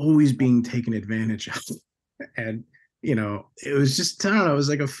always being taken advantage of. And it was just, I don't know, it was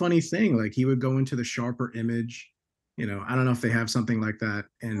like a funny thing. Like he would go into the sharper image. I don't know if they have something like that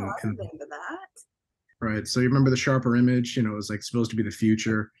Oh, in I remember that. right. So you remember the sharper image, it was like supposed to be the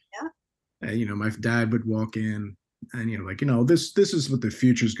future. Yeah. And my dad would walk in and like, this is what the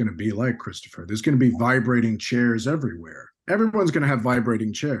future is going to be like, Christopher. There's going to be vibrating chairs everywhere. Everyone's going to have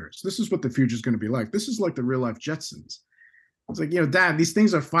vibrating chairs. This is what the future is going to be like. This is like the real life Jetsons. It's like, Dad, these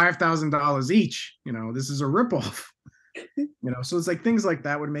things are $5,000 each. This is a ripoff. So it's like things like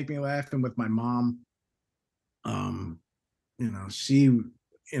that would make me laugh. And with my mom, um,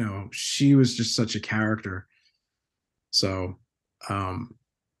 she was just such a character. So, I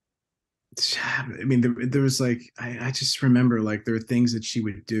mean, there was like, I just remember like there were things that she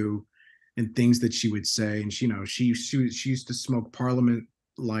would do and things that she would say. And she used to smoke Parliament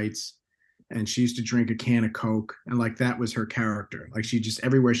lights, and she used to drink a can of Coke, and like that was her character. Like she just,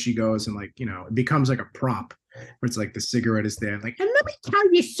 everywhere she goes, and like, it becomes like a prop where it's like the cigarette is there. Like, And let me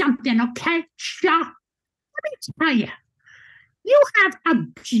tell you something, okay, Shaw? Let me tell you, you have a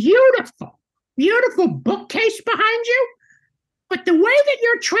beautiful, beautiful bookcase behind you, but the way that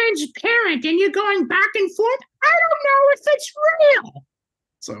you're transparent and you're going back and forth, I don't know if it's real.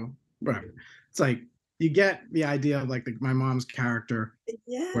 So, right. It's like you get the idea of like my mom's character,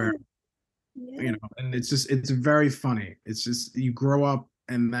 Yeah. where, Yeah. and it's very funny. It's just, you grow up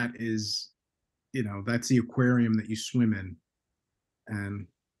and that is, that's the aquarium that you swim in. And,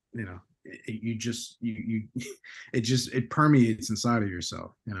 it permeates inside of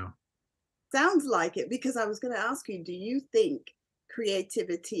yourself. Sounds like it, because I was going to ask you, do you think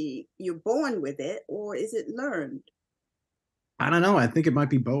creativity, you're born with it, or is it learned? I don't know. I think it might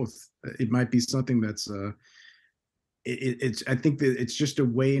be both. It might be something that's it's I think that it's just a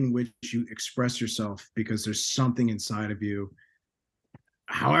way in which you express yourself, because there's something inside of you,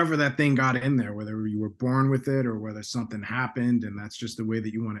 however that thing got in there, whether you were born with it or whether something happened, and that's just the way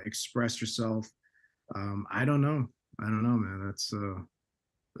that you want to express yourself. I don't know, man. That's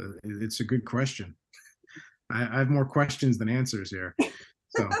it's a good question. I have more questions than answers here,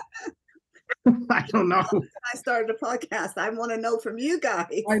 so I don't know. I started a podcast. I want to know from you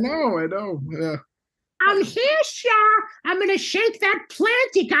guys. I know. Yeah. I'm here, Shaw. I'm going to shake that plant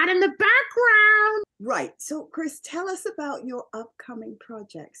you got in the background. Right. So, Chris, tell us about your upcoming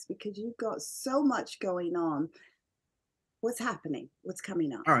projects, because you've got so much going on. What's happening? What's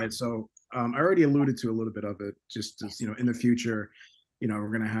coming up? All right. So I already alluded to a little bit of it. Just as, in the future, we're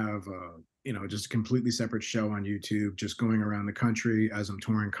going to have, just a completely separate show on YouTube, just going around the country as I'm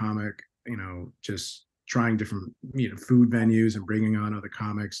touring comic, just trying different, food venues and bringing on other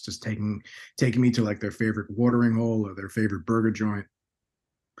comics, just taking me to like their favorite watering hole or their favorite burger joint.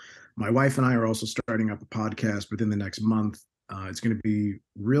 My wife and I are also starting up a podcast within the next month. It's going to be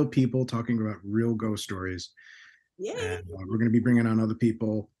real people talking about real ghost stories. Yeah. And we're going to be bringing on other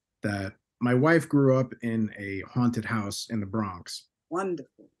people. That my wife grew up in a haunted house in the Bronx.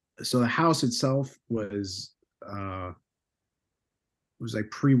 Wonderful. So the house itself was was like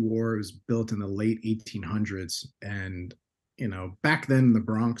pre-war. It was built in the late 1800s, and back then the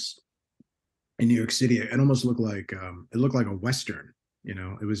Bronx in New York City, it almost looked like a Western.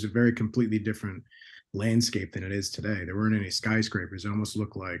 It was a very completely different landscape than it is today. There weren't any skyscrapers. It almost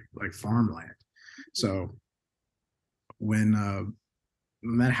looked like farmland. So when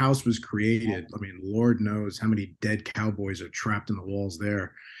that house was created, I mean, Lord knows how many dead cowboys are trapped in the walls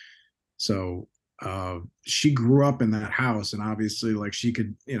there. So she grew up in that house, and obviously, like, she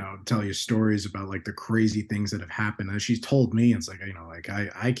could, tell you stories about like the crazy things that have happened. And she's told me, it's like, like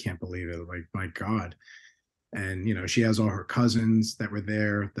I can't believe it. Like, my God. And she has all her cousins that were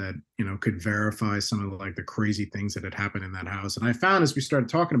there that could verify some of like the crazy things that had happened in that house. And I found, as we started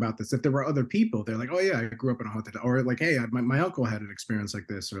talking about this, if there were other people, they're like, oh yeah, I grew up in a haunted, or like, hey, my uncle had an experience like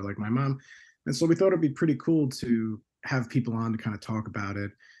this, or like my mom. And so we thought it'd be pretty cool to have people on to kind of talk about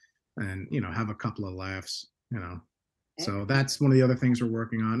it and have a couple of laughs. So that's one of the other things we're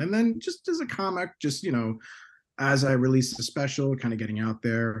working on. And then just as a comic, just as I release the special, kind of getting out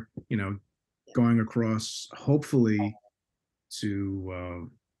there, going across, hopefully, to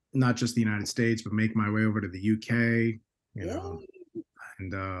not just the United States, but make my way over to the UK,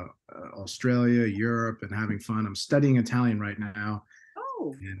 and Australia, Europe, and having fun. I'm studying Italian right now.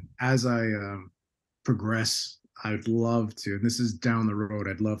 Oh. And as I progress, I'd love to, and this is down the road,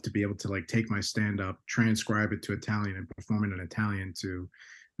 I'd love to be able to like take my stand-up, transcribe it to Italian, and perform it in Italian to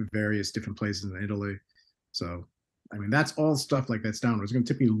various different places in Italy. So I mean, that's all stuff like that's down. It's going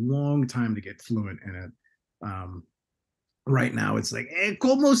to take me a long time to get fluent in it. Right now, it's like,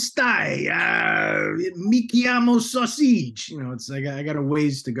 como stai? Mi chiamo sausage. It's like I got a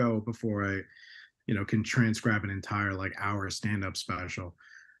ways to go before I, can transcribe an entire like hour stand-up special.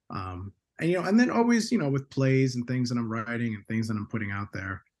 And then always, with plays and things that I'm writing and things that I'm putting out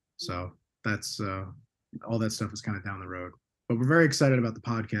there. So that's all that stuff is kind of down the road. But we're very excited about the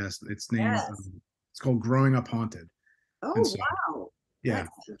podcast. It's named, it's called Growing Up Haunted. Oh, so, wow. Yeah.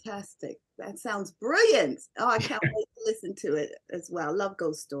 That's fantastic. That sounds brilliant. Oh, I can't wait to listen to it as well. I love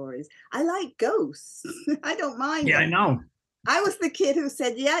ghost stories. I like ghosts. I don't mind. Yeah, them. I know. I was the kid who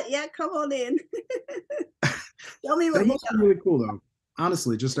said, yeah, come on in. Tell me what you must be really cool, though.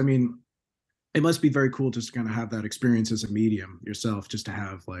 Honestly, just, I mean, it must be very cool just to kind of have that experience as a medium yourself, just to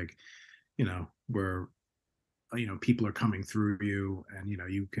have like, where, people are coming through you and,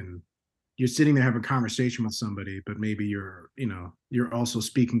 you're sitting there having a conversation with somebody, but maybe you're also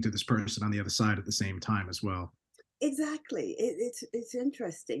speaking to this person on the other side at the same time as well. Exactly. It's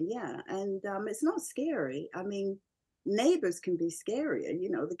interesting. Yeah. And it's not scary. I mean, neighbors can be scarier.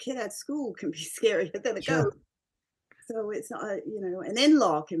 The kid at school can be scarier than a ghost. So it's not, an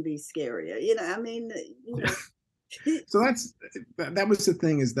in-law can be scarier. I mean, So that was the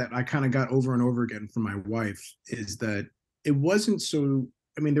thing, is that I kind of got over and over again from my wife, is that it wasn't so,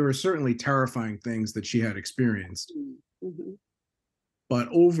 I mean, there were certainly terrifying things that she had experienced, but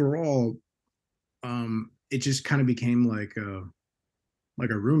overall, it just kind of became like a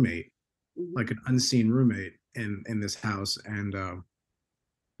roommate, like an unseen roommate in this house. And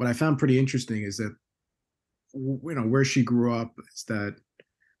what I found pretty interesting is that, where she grew up, is that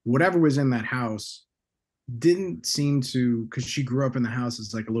whatever was in that house didn't seem to, because she grew up in the house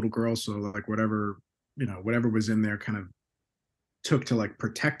as like a little girl, so like whatever was in there kind of took to like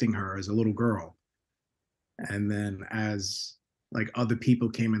protecting her as a little girl. And then as like other people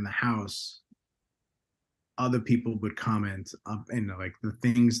came in the house, other people would comment and like the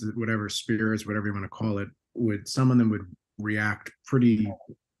things that, whatever spirits, whatever you want to call it, some of them would react pretty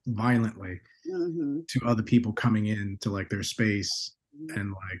violently to other people coming in to like their space.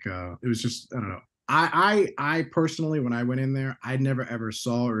 And like it was just, I don't know, I personally, when I went in there, I never ever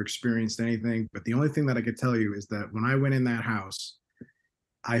saw or experienced anything, but the only thing that I could tell you is that when I went in that house,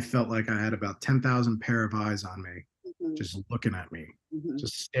 I felt like I had about 10,000 pair of eyes on me, just looking at me,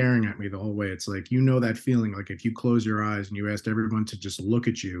 just staring at me the whole way. It's like, that feeling, like if you close your eyes and you asked everyone to just look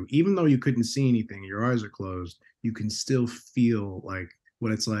at you, even though you couldn't see anything, your eyes are closed, you can still feel like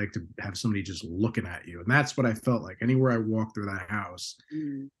what it's like to have somebody just looking at you. And that's what I felt like. Anywhere I walked through that house,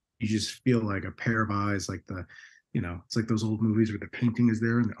 you just feel like a pair of eyes, like it's like those old movies where the painting is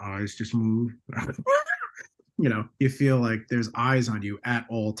there and the eyes just move. You feel like there's eyes on you at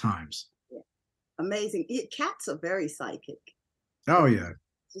all times. Yeah. Amazing. Cats are very psychic. Oh yeah.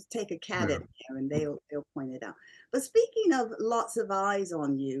 Just take a cat in there and they'll point it out. But speaking of lots of eyes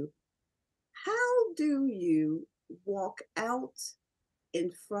on you, how do you walk out in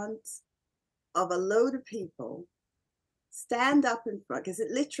front of a load of people, stand up in front, because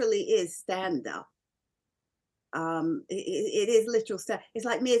it literally is stand up, It is literal stand. It's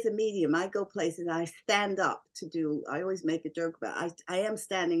like me as a medium. I go places, I stand up to do. I always make a joke about. I am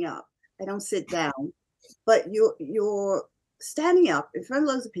standing up. I don't sit down, but you're standing up in front of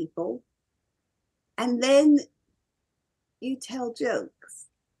loads of people, and then you tell jokes.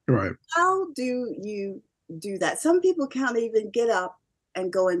 Right. How do you do that? Some people can't even get up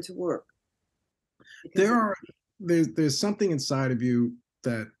and go into work. There's something inside of you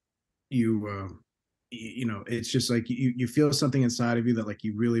that you know, it's just like you feel something inside of you that like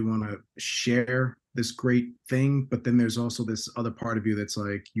you really want to share this great thing, but then there's also this other part of you that's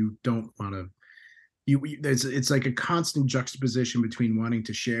like you don't want to. It's like a constant juxtaposition between wanting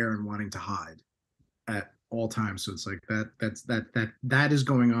to share and wanting to hide at all times. So it's like that is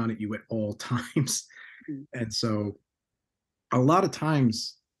going on at you at all times. And so a lot of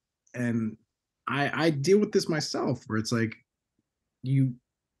times, and I deal with this myself, where it's like you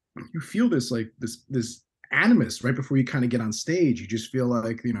feel this like this animus right before you kind of get on stage. You just feel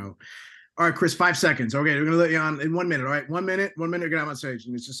like, you know, all right, Chris, 5 seconds. Okay, we're gonna let you on in 1 minute. All right, 1 minute, get out on stage.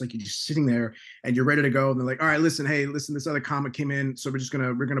 And it's just like you're just sitting there and you're ready to go. And they're like, all right, listen, this other comic came in, so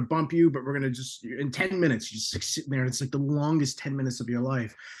we're gonna bump you, but we're gonna just in 10 minutes, you just like, sitting there, and it's like the longest 10 minutes of your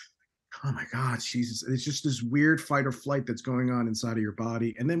life. Oh my God, Jesus. It's just this weird fight or flight that's going on inside of your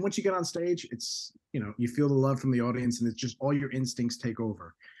body. And then once you get on stage, it's, you know, you feel the love from the audience, and it's just all your instincts take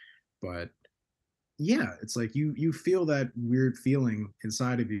over. But yeah, it's like you feel that weird feeling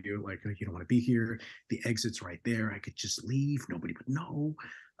inside of you, like, oh, you don't want to be here. The exit's right there. I could just leave. Nobody would know.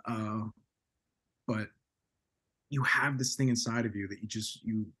 But you have this thing inside of you that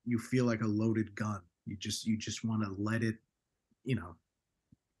you feel like a loaded gun. You just want to let it, you know,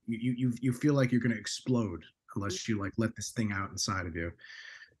 you feel like you're going to explode unless you like let this thing out inside of you.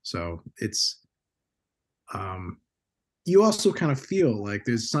 So it's, you also kind of feel like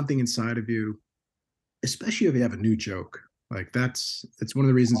there's something inside of you, especially if you have a new joke. Like it's one of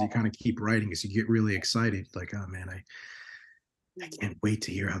the reasons you kind of keep writing, is you get really excited. Like, oh man, I can't wait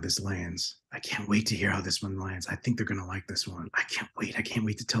to hear how this lands. I can't wait to hear how this one lands. I think they're going to like this one. I can't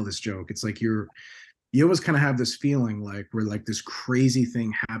wait to tell this joke. It's like you always kind of have this feeling like where like this crazy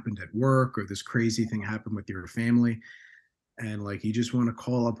thing happened at work, or this crazy thing happened with your family. And like, you just want to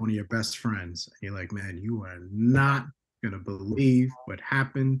call up one of your best friends. And you're like, man, you are not going to believe what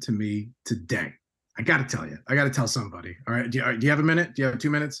happened to me today. I got to tell you. I got to tell somebody. All right. Do you have a minute? Do you have 2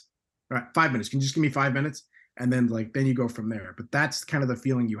 minutes? All right. 5 minutes. Can you just give me 5 minutes? And then then you go from there. But that's kind of the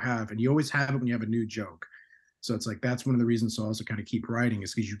feeling you have. And you always have it when you have a new joke. So it's like, that's one of the reasons to also kind of keep writing,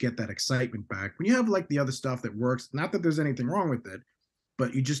 is because you get that excitement back. When you have like the other stuff that works, not that there's anything wrong with it,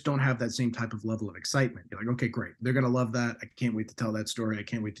 but you just don't have that same type of level of excitement. You're like, okay, great. They're going to love that. I can't wait to tell that story. I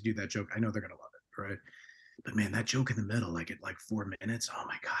can't wait to do that joke. I know they're going to love it. Right. But man, that joke in the middle, like at like 4 minutes, oh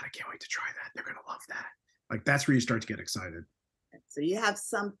my God, I can't wait to try that. They're going to love that. Like, that's where you start to get excited. So you have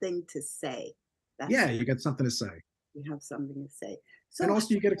something to say. You got something to say. You have something to say. So, and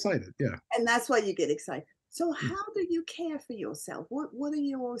also you get excited. Yeah. And that's why you get excited. So how do you care for yourself? What are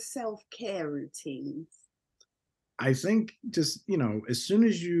your self-care routines? I think just, you know, as soon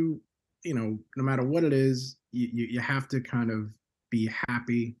as you know, no matter what it is, you have to kind of be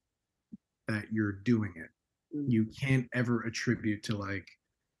happy that you're doing it. You can't ever attribute to like,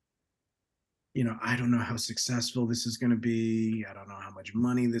 you know, I don't know how successful this is going to be. I don't know how much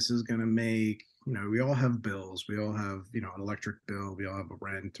money this is going to make. You know, we all have bills. We all have, you know, an electric bill. We all have a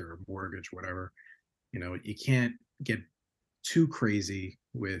rent or a mortgage, whatever. You know, you can't get too crazy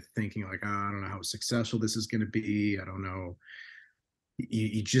with thinking like, oh, I don't know how successful this is going to be. I don't know.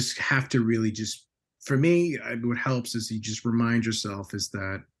 You just have to really just, for me, what helps is you just remind yourself is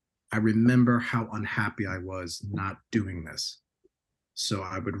that I remember how unhappy I was not doing this. So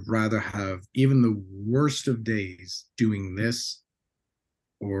I would rather have even the worst of days doing this,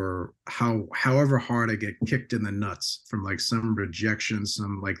 or however hard I get kicked in the nuts from like some rejection,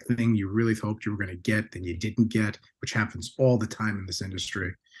 some like thing you really hoped you were going to get, then you didn't get, which happens all the time in this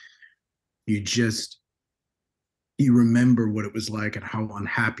industry. You remember what it was like and how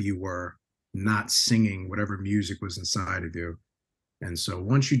unhappy you were not singing whatever music was inside of you. And so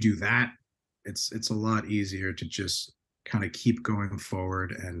once you do that, it's a lot easier to just kind of keep going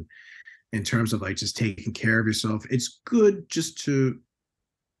forward. And in terms of like just taking care of yourself, it's good just to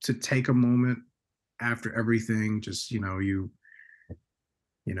take a moment after everything. Just, you know, you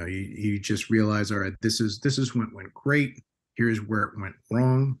just realize, all right, this is what went great. Here's where it went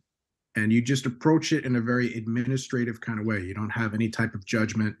wrong. And you just approach it in a very administrative kind of way. You don't have any type of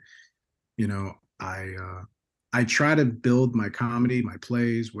judgment. You know, I try to build my comedy, my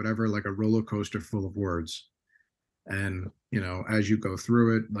plays, whatever, like a roller coaster full of words. And, you know, as you go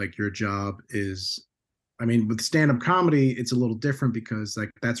through it, like your job is I mean, with stand-up comedy, it's a little different because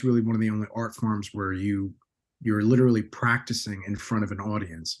like that's really one of the only art forms where you're literally practicing in front of an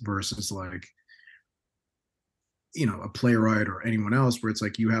audience versus like, you know, a playwright or anyone else where it's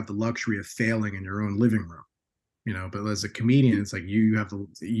like you have the luxury of failing in your own living room, you know. But as a comedian, it's like you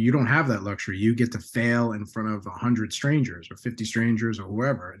don't have that luxury. You get to fail in front of 100 strangers or 50 strangers or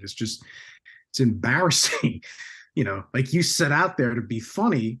whoever. It's embarrassing. You know, like you set out there to be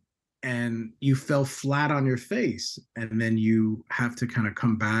funny and you fell flat on your face, and then you have to kind of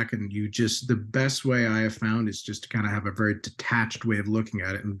come back, and the best way I have found is just to kind of have a very detached way of looking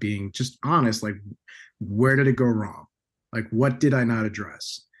at it and being just honest, like, where did it go wrong? Like, what did I not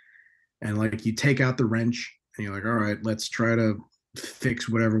address? And like, you take out the wrench and you're like, all right, let's try to fix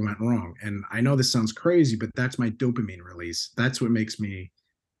whatever went wrong. And I know this sounds crazy, but that's my dopamine release. That's what makes me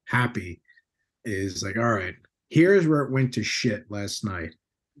happy, is like, all right, here's where it went to shit last night,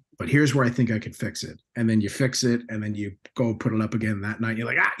 but here's where I think I could fix it. And then you fix it, and then you go put it up again that night. You're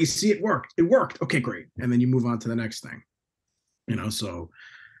like, you see, it worked. It worked. Okay, great. And then you move on to the next thing. You know, so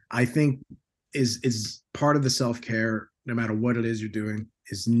I think is part of the self-care, no matter what it is you're doing,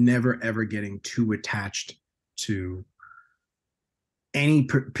 is never ever getting too attached to any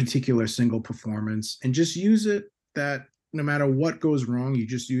particular single performance, and just use it that no matter what goes wrong, you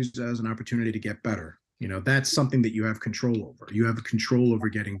just use it as an opportunity to get better. You know, that's something that you have control over. You have control over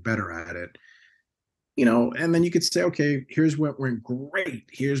getting better at it. You know, and then you could say, okay, here's where it went great.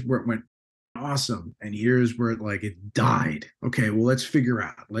 Here's where it went awesome. And here's where it died. Okay, well, let's figure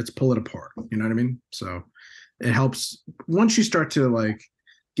out. Let's pull it apart. You know what I mean? So it helps once you start to like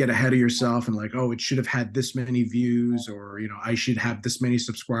get ahead of yourself and like, oh, it should have had this many views, or, you know, I should have this many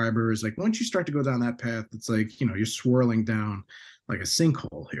subscribers. Like once you start to go down that path, it's like, you know, you're swirling down like a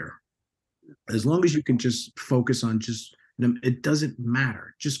sinkhole here. As long as you can just focus on it doesn't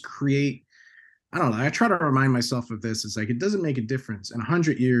matter. Just create. I don't know. I try to remind myself of this. It's like, it doesn't make a difference. In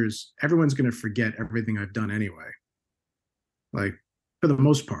 100 years, everyone's going to forget everything I've done anyway. Like, for the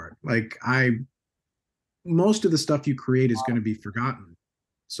most part, like most of the stuff you create is going to be forgotten.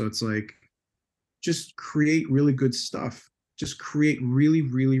 So it's like, just create really good stuff. Just create really,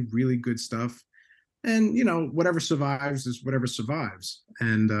 really, really good stuff. And, you know, whatever survives is whatever survives.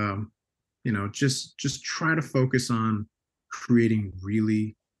 And, you know, just try to focus on creating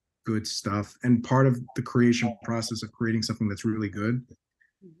really good stuff. And part of the creation process of creating something that's really good,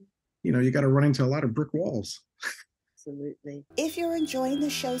 you know, you got to run into a lot of brick walls. Absolutely. If you're enjoying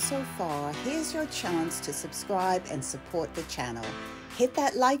the show so far, here's your chance to subscribe and support the channel. Hit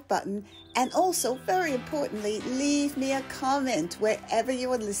that like button, and also, very importantly, leave me a comment wherever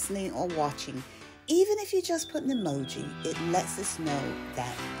you are listening or watching. Even if you just put an emoji, it lets us know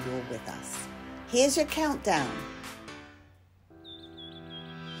that you're with us. Here's your countdown.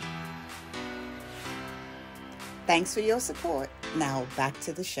 Thanks for your support. Now back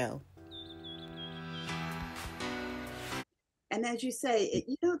to the show. And as you say,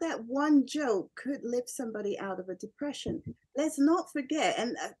 you know, that one joke could lift somebody out of a depression. Let's not forget,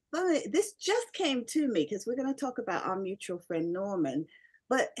 and this just came to me because we're going to talk about our mutual friend Norman.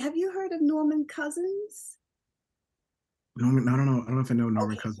 But have you heard of Norman Cousins? Norman, I don't know if I know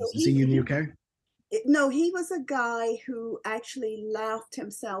Norman Cousins. So is he in the UK? No, he was a guy who actually laughed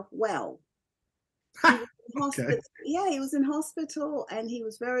himself well. Okay. Yeah, he was in hospital and he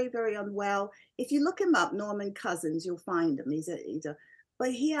was very, very unwell. If you look him up, Norman Cousins, you'll find him.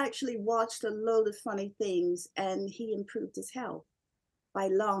 But he actually watched a load of funny things and he improved his health by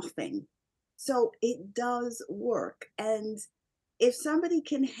laughing. So it does work. And if somebody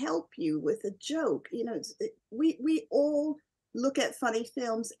can help you with a joke, you know, we all look at funny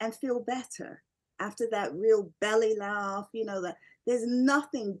films and feel better after that real belly laugh. You know, that there's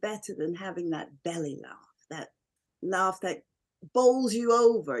nothing better than having that belly laugh that bowls you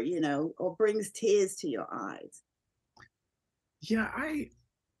over, you know, or brings tears to your eyes. Yeah,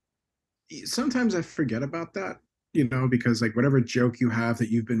 sometimes I forget about that, you know, because like whatever joke you have that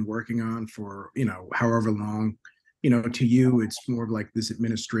you've been working on for, you know, however long, you know, to you, it's more of like this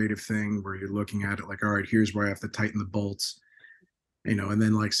administrative thing where you're looking at it like, all right, here's where I have to tighten the bolts, you know, and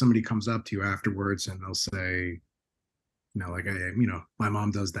then like somebody comes up to you afterwards and they'll say, you know, like, you know, my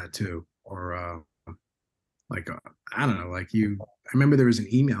mom does that too. Or I don't know, like I remember there was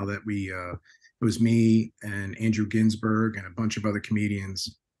an email that it was me and Andrew Ginsberg and a bunch of other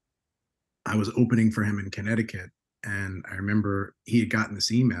comedians. I was opening for him in Connecticut. And I remember he had gotten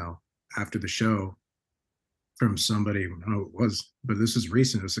this email after the show from somebody, I don't know who it was, but this was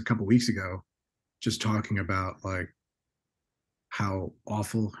recent. It was a couple of weeks ago, just talking about like how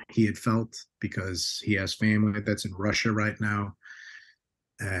awful he had felt because he has family that's in Russia right now.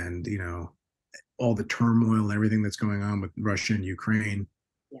 And, you know, all the turmoil and everything that's going on with Russia and Ukraine.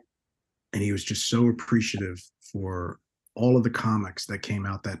 Yeah. And he was just so appreciative for all of the comics that came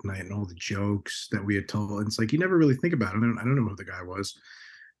out that night and all the jokes that we had told. And it's like, you never really think about it. I don't know who the guy was.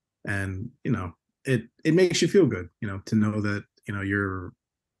 And, you know, it makes you feel good, you know, to know that, you know,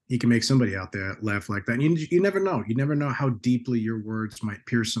 you can make somebody out there laugh like that. And you never know. You never know how deeply your words might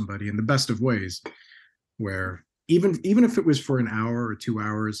pierce somebody in the best of ways, where even if it was for an hour or 2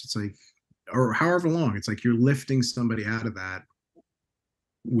 hours, it's like, or however long, it's like you're lifting somebody out of that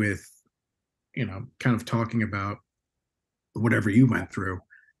with, you know, kind of talking about whatever you went through.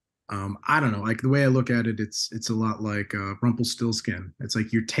 I don't know, like the way I look at it, it's a lot like Rumpelstiltskin. It's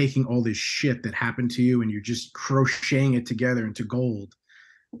like you're taking all this shit that happened to you and you're just crocheting it together into gold.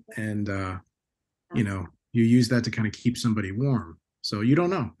 And you know, you use that to kind of keep somebody warm. So you don't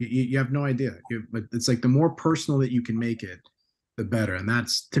know, you have no idea. But it's like the more personal that you can make it, the better. And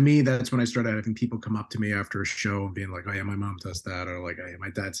that's, to me, that's when I started having people come up to me after a show and being like, oh yeah, my mom does that, or like, oh yeah, my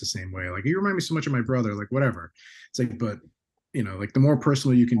dad's the same way, like you remind me so much of my brother, like whatever. It's like, but you know, like the more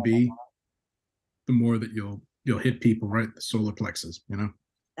personal you can be, the more that you'll hit people right at the solar plexus, you know.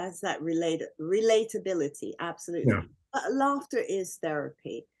 That's that relatability, absolutely. Yeah. Laughter is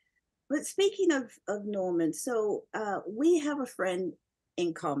therapy. But speaking of Norman, so we have a friend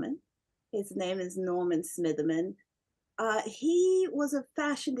in common. His name is Norman Smitherman. He was a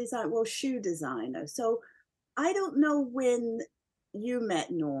fashion designer, well, shoe designer. So I don't know when you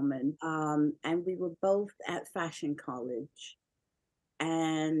met Norman, and we were both at fashion college.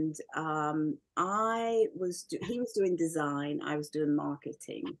 And he was doing design, I was doing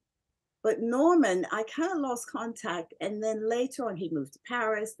marketing. But Norman, I kind of lost contact. And then later on, he moved to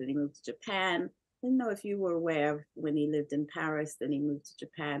Paris, then he moved to Japan. I didn't know if you were aware of when he lived in Paris, then he moved to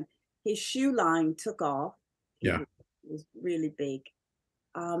Japan. His shoe line took off. Yeah. It was really big.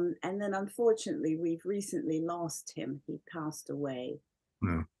 And then unfortunately, we've recently lost him. He passed away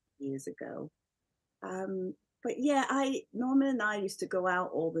years ago. But yeah, Norman and I used to go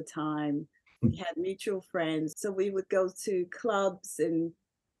out all the time. We had mutual friends. So we would go to clubs and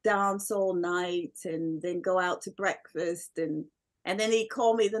dance all night and then go out to breakfast. And then he'd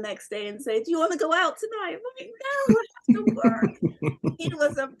call me the next day and say, do you want to go out tonight? I'm like, no, I have to work. He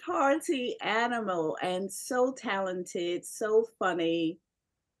was a party animal and so talented, so funny.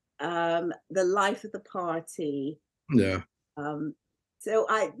 The life of the party. Yeah. So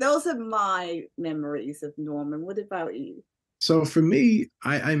those are my memories of Norman. What about you? So for me,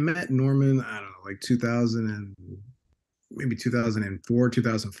 I met Norman, I don't know, like 2000 and maybe 2004,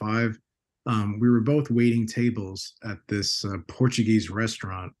 2005. We were both waiting tables at this Portuguese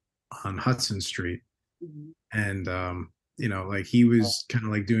restaurant on Hudson Street. Mm-hmm. And you know, like he was kind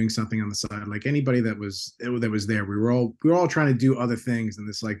of like doing something on the side, like anybody that was there. We were all trying to do other things, and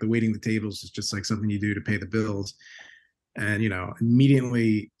this, like, the waiting the tables is just like something you do to pay the bills. And, you know,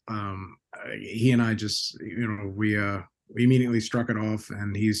 immediately, he and I just, you know, we immediately struck it off,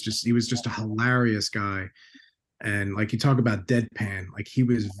 and he was just a hilarious guy. And like, you talk about deadpan, like he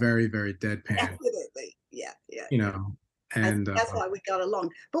was very, very deadpan. Definitely. Yeah. You know, and that's why we got along.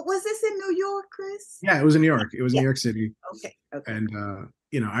 But was this in New York, Chris? Yeah, it was in New York. It was New York City. Okay. And,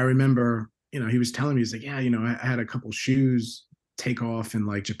 you know, I remember, you know, he was telling me, he's like, yeah, you know, I had a couple shoes take off in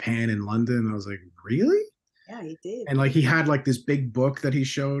like Japan and London. And I was like, really? Yeah, he did. And like he had like this big book that he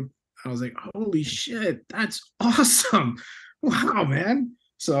showed. I was like, holy shit, that's awesome. Wow, man.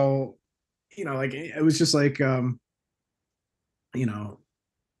 So, you know, like it was just like, you know,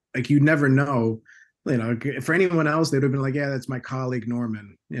 like you never know, you know, for anyone else, they'd have been like, yeah, that's my colleague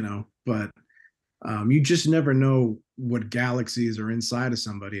Norman, you know, but you just never know what galaxies are inside of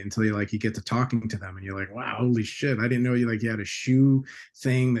somebody until you get to talking to them, and you're like, wow, holy shit, I didn't know you had a shoe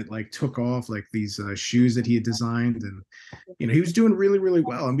thing that like took off, like these shoes that he had designed. And you know, he was doing really, really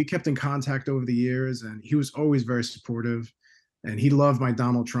well, and we kept in contact over the years, and he was always very supportive. And he loved my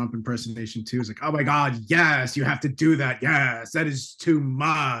Donald Trump impersonation too. He's like, oh my God, yes, you have to do that. Yes, that is too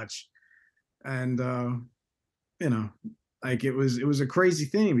much. And you know, like it was a crazy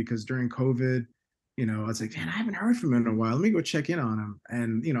thing, because during COVID, you know, I was like, man, I haven't heard from him in a while. Let me go check in on him.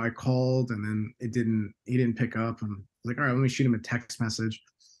 And, you know, I called, and then he didn't pick up. And I was like, all right, let me shoot him a text message.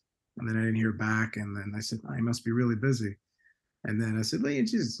 And then I didn't hear back. And then I said, oh, he must be really busy. And then I said, hey,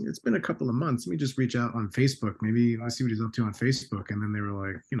 it's been a couple of months. Let me just reach out on Facebook. Maybe let's see what he's up to on Facebook. And then they were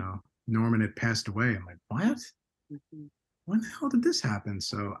like, you know, Norman had passed away. I'm like, what? Mm-hmm. When the hell did this happen?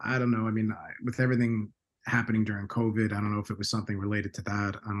 So I don't know. I mean, with everything happening during COVID, I don't know if it was something related to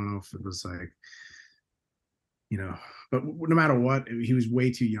that. I don't know if it was like, you know, but no matter what, he was way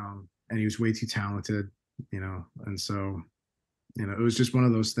too young and he was way too talented, you know. And so, It was just one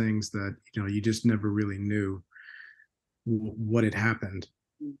of those things that, you just never really knew what had happened.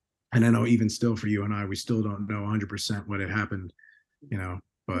 And I know even still for you and I, we still don't know 100% what had happened, I'm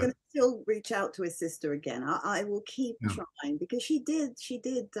but gonna still reach out to his sister again. I will keep yeah. trying, because she did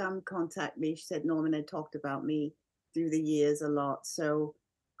contact me. She said Norman had talked about me through the years a lot, so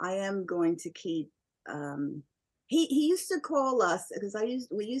I am going to keep. He used to call us, because I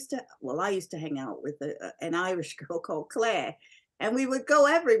used to hang out with an Irish girl called Claire, and we would go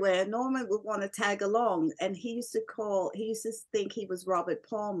everywhere. Norman would want to tag along, and he used to think he was Robert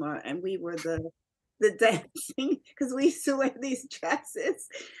Palmer, and we were the dancing, because we used to wear these dresses.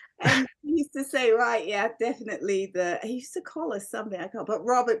 And he used to say, right, yeah, definitely he used to call us something I can't, but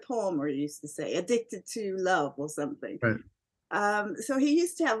Robert Palmer used to say, addicted to love or something. Right. So he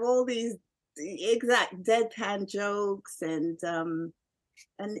used to have all these exact deadpan jokes, and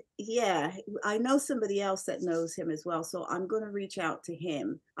yeah, I know somebody else that knows him as well, so I'm going to reach out to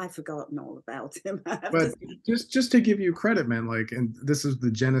him. I've forgotten all about him. But just to give you credit, man, like, and this is the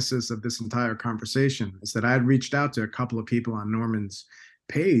genesis of this entire conversation, is that I had reached out to a couple of people on Norman's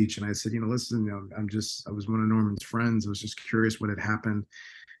page, and I said, listen, I was one of Norman's friends. I was just curious what had happened.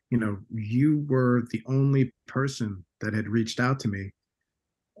 You were the only person that had reached out to me,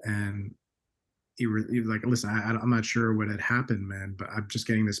 and you were like, listen, I'm not sure what had happened, man, but I'm just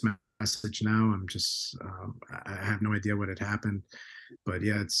getting this message now. I'm just, I have no idea what had happened. But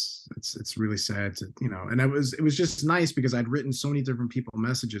yeah, it's really sad to, and it was just nice, because I'd written so many different people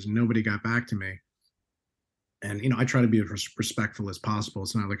messages and nobody got back to me. And, I try to be as respectful as possible.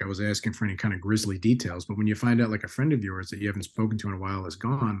 It's not like I was asking for any kind of grisly details, but when you find out like a friend of yours that you haven't spoken to in a while is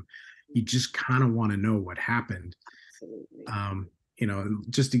gone, you just kind of want to know what happened.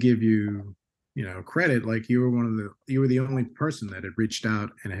 Just to give you, credit, like you were the only person that had reached out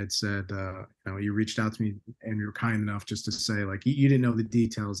and had said, you reached out to me and you were kind enough just to say, like, you didn't know the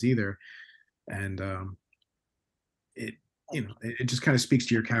details either. And it just kind of speaks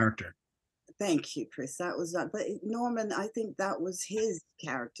to your character. Thank you, Chris. That was that. But Norman, I think that was his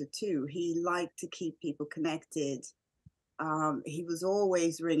character too. He liked to keep people connected. He was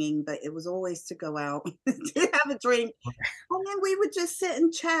always ringing, but it was always to go out to have a drink. And then we would just sit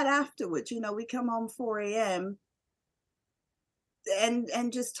and chat afterwards. We come home 4 a.m.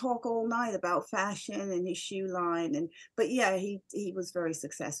 and just talk all night about fashion and his shoe line. But yeah, he was very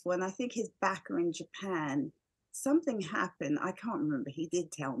successful. And I think his backer in Japan, something happened. I can't remember. He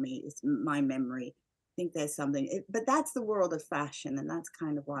did tell me. It's my memory. I think there's something. But that's the world of fashion, and that's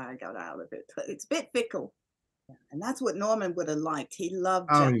kind of why I got out of it. But it's a bit fickle. And that's what Norman would have liked. He loved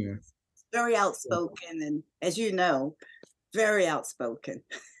jazz. Yeah. Very outspoken, and as you know, very outspoken.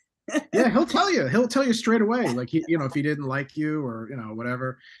 Yeah, he'll tell you straight away, like, if he didn't like you, or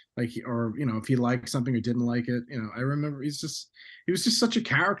whatever, like, or if he liked something or didn't like it. I remember he was just such a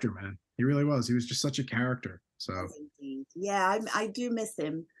character, man. He really was. He was just such a character. So indeed. Yeah, I do miss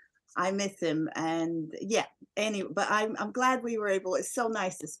him. I miss him, and yeah. Anyway, but I'm glad we were able. It's so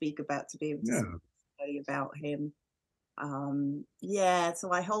nice to be able to study about him. Yeah,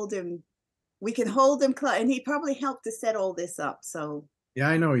 so I hold him. We can hold him close, and he probably helped to set all this up. So yeah,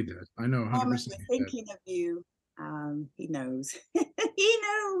 I know he did. I know 100%. Norman, we're thinking of you. He knows. He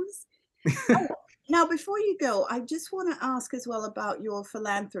knows. Oh, now, before you go, I just want to ask as well about your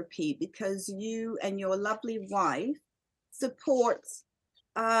philanthropy, because you and your lovely wife support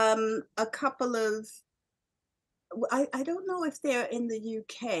a couple of, I don't know if they're in the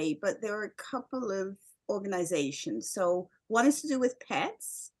UK, but there are a couple of organizations. So one is to do with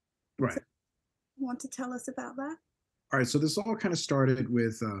pets. Right. So you want to tell us about that? All right. So this all kind of started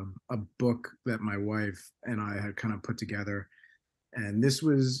with a book that my wife and I had kind of put together. And this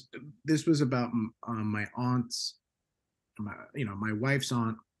was about my aunt's, my wife's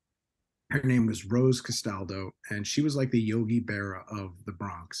aunt. Her name was Rose Castaldo, and she was like the Yogi Berra of the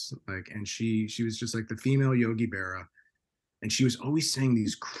Bronx. Like, and she was just like the female Yogi Berra. And she was always saying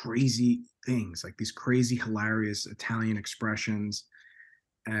these crazy things, like these crazy, hilarious Italian expressions.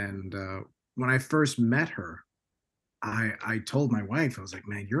 And when I first met her, I told my wife, I was like,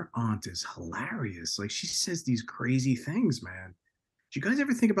 man, your aunt is hilarious. Like, she says these crazy things, man. Do you guys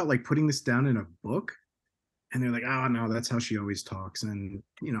ever think about like putting this down in a book? And they're like, oh no, that's how she always talks. And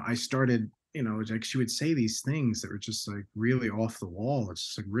I started, like, she would say these things that were just like really off the wall. It's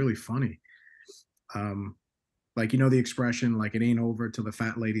just like really funny. Like, the expression, like, it ain't over till the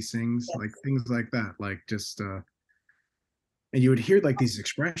fat lady sings. Yes. Like things like that. Like, just and you would hear like these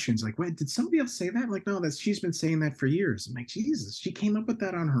expressions, like, wait, did somebody else say that? I'm like, no, she's been saying that for years. I'm like, Jesus, she came up with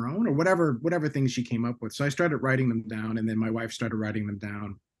that on her own, or whatever things she came up with. So I started writing them down, and then my wife started writing them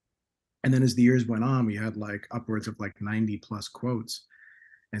down. And then as the years went on, we had like upwards of like 90 plus quotes.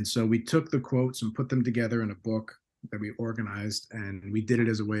 And so we took the quotes and put them together in a book that we organized, and we did it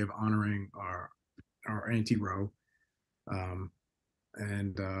as a way of honoring our Auntie Ro.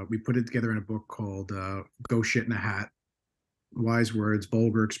 We put it together in a book called Go Shit in a Hat, Wise Words,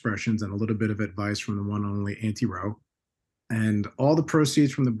 Vulgar Expressions, and a little bit of advice from the one and only Auntie Ro. And all the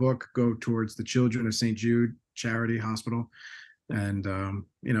proceeds from the book go towards the children of St. Jude Charity Hospital. And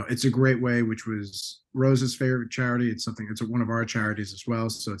it's a great way, which was Rose's favorite charity. It's one of our charities as well.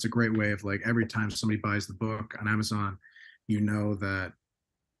 So it's a great way of, like, every time somebody buys the book on Amazon, that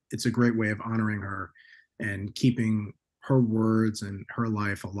it's a great way of honoring her and keeping her words and her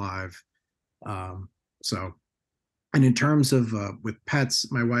life alive. And in terms of with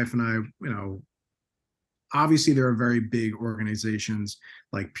pets, my wife and I, obviously there are very big organizations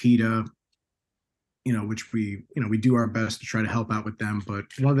like PETA, which we do our best to try to help out with them. But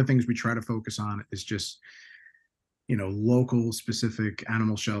one of the things we try to focus on is just, local specific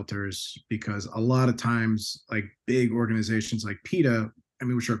animal shelters, because a lot of times, like, big organizations like PETA,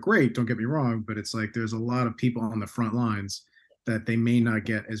 which are great, don't get me wrong, but it's like there's a lot of people on the front lines that they may not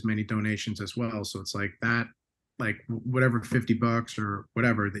get as many donations as well. So it's like that, like, whatever, $50 or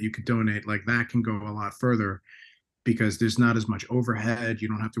whatever that you could donate, like, that can go a lot further, because there's not as much overhead. You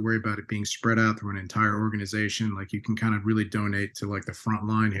don't have to worry about it being spread out through an entire organization. Like, you can kind of really donate to, like, the front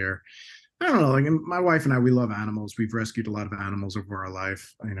line here. I don't know, like, my wife and I, we love animals. We've rescued a lot of animals over our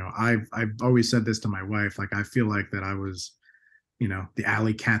life. I've always said this to my wife, like, I feel like that I was, the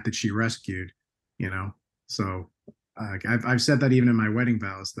alley cat that she rescued, so I've said that even in my wedding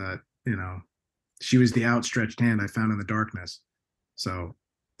vows, that, she was the outstretched hand I found in the darkness. So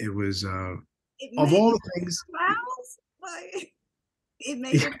it was, of all the things, it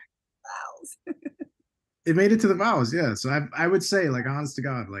made it vows. It made it to the vows, yeah. So I would say, like, honest to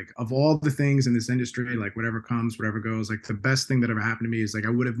God, like, of all the things in this industry, like, whatever comes, whatever goes, like, the best thing that ever happened to me is, like, I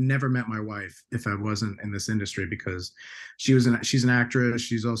would have never met my wife if I wasn't in this industry, because she's an actress.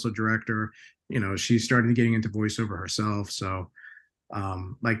 She's also director. She started getting into voiceover herself. So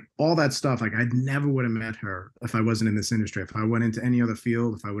like, all that stuff, like, I never would have met her if I wasn't in this industry. If I went into any other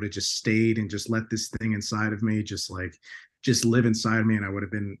field, if I would have just stayed and just let this thing inside of me just live inside me, and I would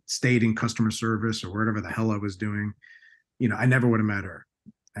have stayed in customer service or whatever the hell I was doing, I never would have met her.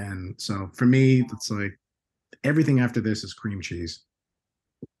 And so for me, it's like everything after this is cream cheese.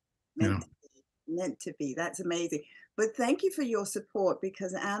 Meant to be. That's amazing. But thank you for your support,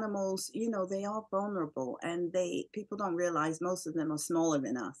 because animals, they are vulnerable, and people don't realize most of them are smaller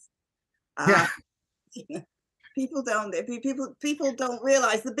than us. Yeah. People don't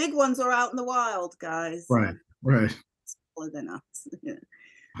realize the big ones are out in the wild, guys. Right. Smaller than us.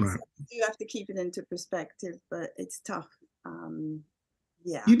 Right. So you have to keep it into perspective, but it's tough.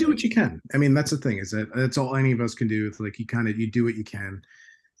 Yeah. You do what you can. That's the thing, is that that's all any of us can do. It's like, you do what you can.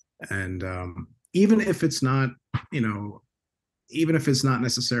 And even if it's not, even if it's not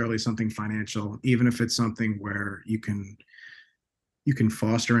necessarily something financial, even if it's something where you can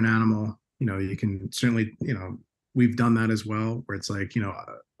foster an animal, you can certainly, we've done that as well, where it's like,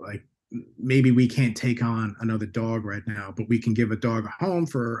 like, maybe we can't take on another dog right now, but we can give a dog a home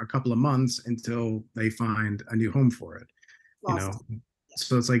for a couple of months until they find a new home for it.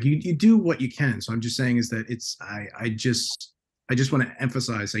 So it's like, you do what you can. So I'm just saying is that I just want to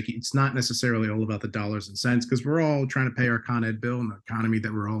emphasize, like, it's not necessarily all about the dollars and cents, because we're all trying to pay our Con Ed bill in the economy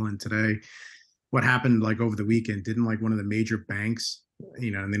that we're all in today. What happened, like, over the weekend, didn't, like, one of the major banks,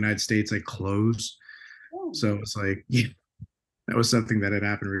 in the United States, like, close? So it's like, yeah, that was something that had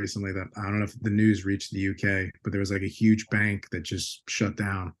happened recently, that I don't know if the news reached the UK, but there was, like, a huge bank that just shut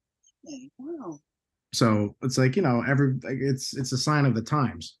down. Wow. So it's like, it's a sign of the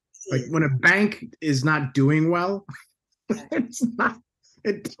times. Like, when a bank is not doing well,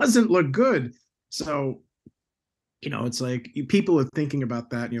 it doesn't look good. So, it's like, people are thinking about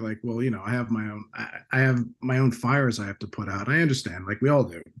that, and you're like, well, I have my own fires I have to put out. I understand, like, we all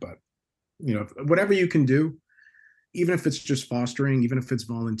do, but whatever you can do, even if it's just fostering, even if it's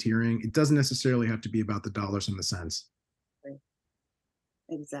volunteering, it doesn't necessarily have to be about the dollars and the cents.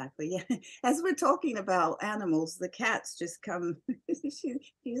 Exactly. Yeah. As we're talking about animals, the cats just come.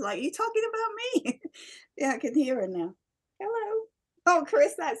 She's like, "You talking about me?" Yeah, I can hear her now. Hello. Oh,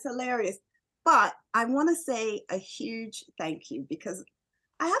 Chris, that's hilarious. But I want to say a huge thank you, because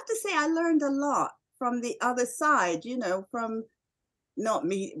I have to say I learned a lot from the other side, from not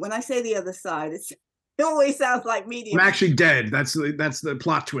me. When I say the other side, it always sounds like media. I'm actually dead. That's the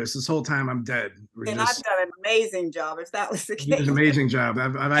plot twist. This whole time I'm dead. I've done an amazing job, if that was the case. You did an amazing job.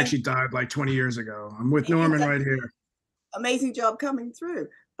 I've actually died like 20 years ago. I'm with Norman right here. Amazing job coming through.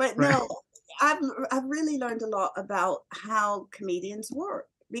 But no, I've really learned a lot about how comedians work,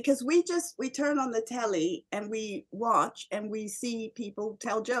 because we turn on the telly and we watch and we see people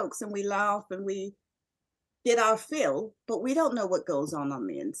tell jokes and we laugh and we get our fill, but we don't know what goes on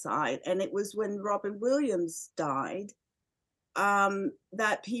the inside. And it was when Robin Williams died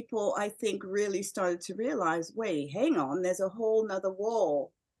that people, I think, really started to realize, wait, hang on, there's a whole nother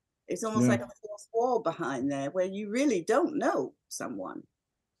wall. It's almost like a fourth wall behind there where you really don't know someone.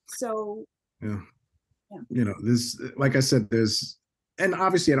 So, you know, this, like I said, there's, and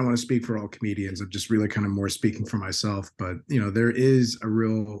obviously I don't want to speak for all comedians. I'm just really kind of more speaking for myself, but you know, there is a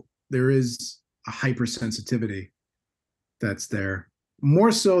hypersensitivity that's there,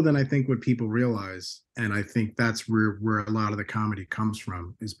 more so than I think what people realize. And I think that's where a lot of the comedy comes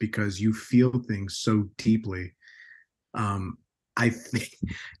from, is because you feel things so deeply. I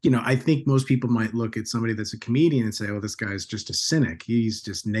think most people might look at somebody that's a comedian and say, oh, this guy's just a cynic. He's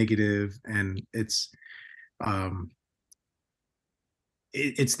just negative. And it's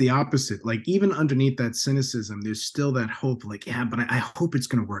the opposite. Like, even underneath that cynicism, there's still that hope, like, yeah, but I hope it's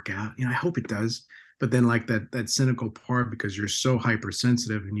going to work out. You know, I hope it does. But then like that cynical part, because you're so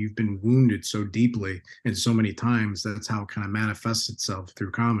hypersensitive and you've been wounded so deeply and so many times, that's how it kind of manifests itself through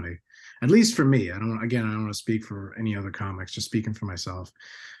comedy. At least for me. I don't want to speak for any other comics, just speaking for myself.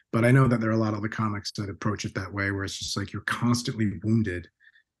 But I know that there are a lot of the comics that approach it that way, where it's just like you're constantly wounded,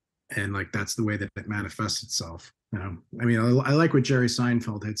 and like that's the way that it manifests itself. You know, I mean, I like what Jerry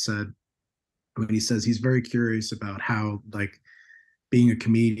Seinfeld had said when he says he's very curious about how, like, being a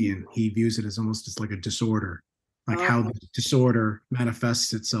comedian, he views it as almost as like a disorder, like how the disorder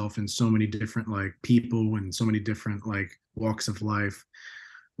manifests itself in so many different like people and so many different like walks of life,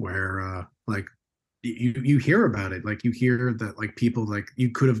 where like you hear about it, like you hear that like people, like, you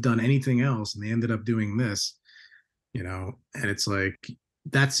could have done anything else and they ended up doing this, you know. And it's like,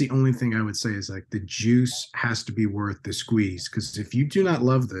 that's the only thing I would say is like the juice has to be worth the squeeze, because if you do not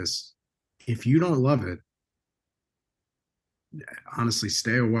love this, if you don't love it, honestly,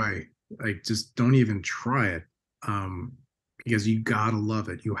 stay away. Like, just don't even try it, because you gotta love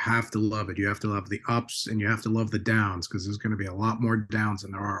it. You have to love it. You have to love the ups and you have to love the downs, because there's going to be a lot more downs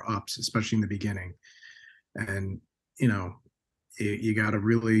than there are ups, especially in the beginning. And you know, you gotta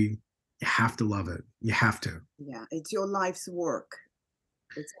really, you have to love it. You have to. Yeah, it's your life's work.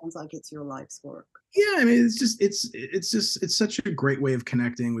 It sounds like it's your life's work. Yeah, I mean, it's such a great way of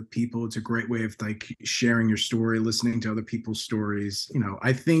connecting with people. It's a great way of like sharing your story, listening to other people's stories. You know, I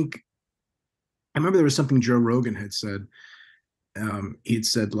remember there was something Joe Rogan had said. He'd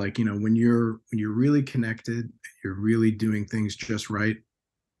said, like, you know, when you're really connected, you're really doing things just right,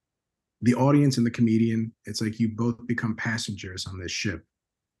 the audience and the comedian, it's like you both become passengers on this ship.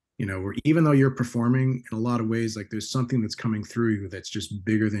 You know, where even though you're performing, in a lot of ways, like there's something that's coming through you that's just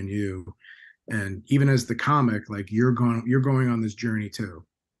bigger than you. And even as the comic, like you're going on this journey too.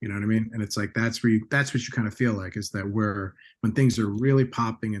 You know what I mean? And it's like, that's what you kind of feel like, is that when things are really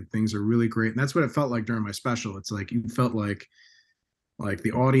popping and things are really great. And that's what it felt like during my special. It's like, you felt like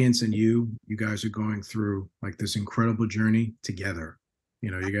the audience and you guys are going through like this incredible journey together. You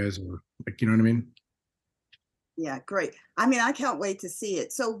know, you guys are like, you know what I mean? Yeah, great. I mean, I can't wait to see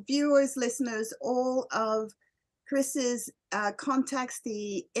it. So viewers, listeners, all of Chris's contacts,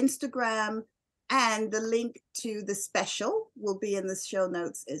 the Instagram and the link to the special will be in the show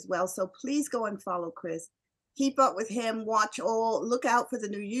notes as well. So please go and follow Chris. Keep up with him. Look out for the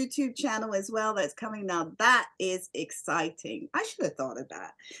new YouTube channel as well that's coming now. That is exciting. I should have thought of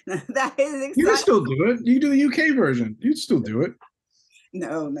that. That is exciting. You can still do it. You can do the UK version. You can still do it.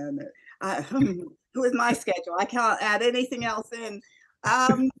 No. With my schedule, I can't add anything else in.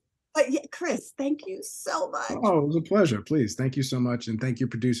 But yeah, Chris, thank you so much. Oh, it was a pleasure. Please, thank you so much. And thank you,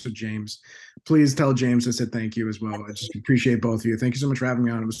 producer James. Please tell James I said thank you as well. I just appreciate both of you. Thank you so much for having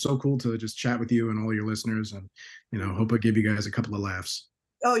me on. It was so cool to just chat with you and all your listeners. And, you know, hope I give you guys a couple of laughs.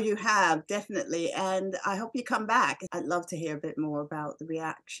 Oh, you have, definitely. And I hope you come back. I'd love to hear a bit more about the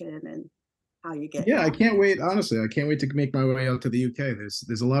reaction and how you get. Yeah, I can't wait. Honestly, I can't wait to make my way out to the UK.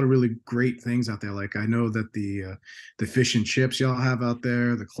 There's a lot of really great things out there. Like, I know that the fish and chips y'all have out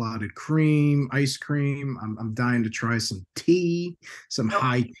there, the clotted cream, ice cream. I'm dying to try some tea, some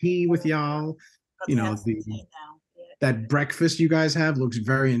high tea with y'all. You know, that breakfast you guys have looks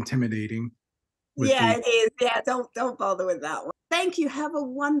very intimidating. Yeah, it is. Yeah, don't bother with that one. Thank you. Have a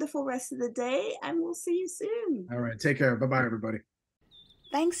wonderful rest of the day, and we'll see you soon. All right, take care. Bye-bye, everybody.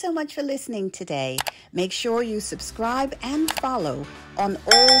 Thanks so much for listening today. Make sure you subscribe and follow on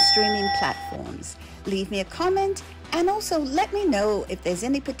all streaming platforms. Leave me a comment and also let me know if there's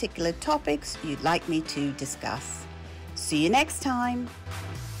any particular topics you'd like me to discuss. See you next time.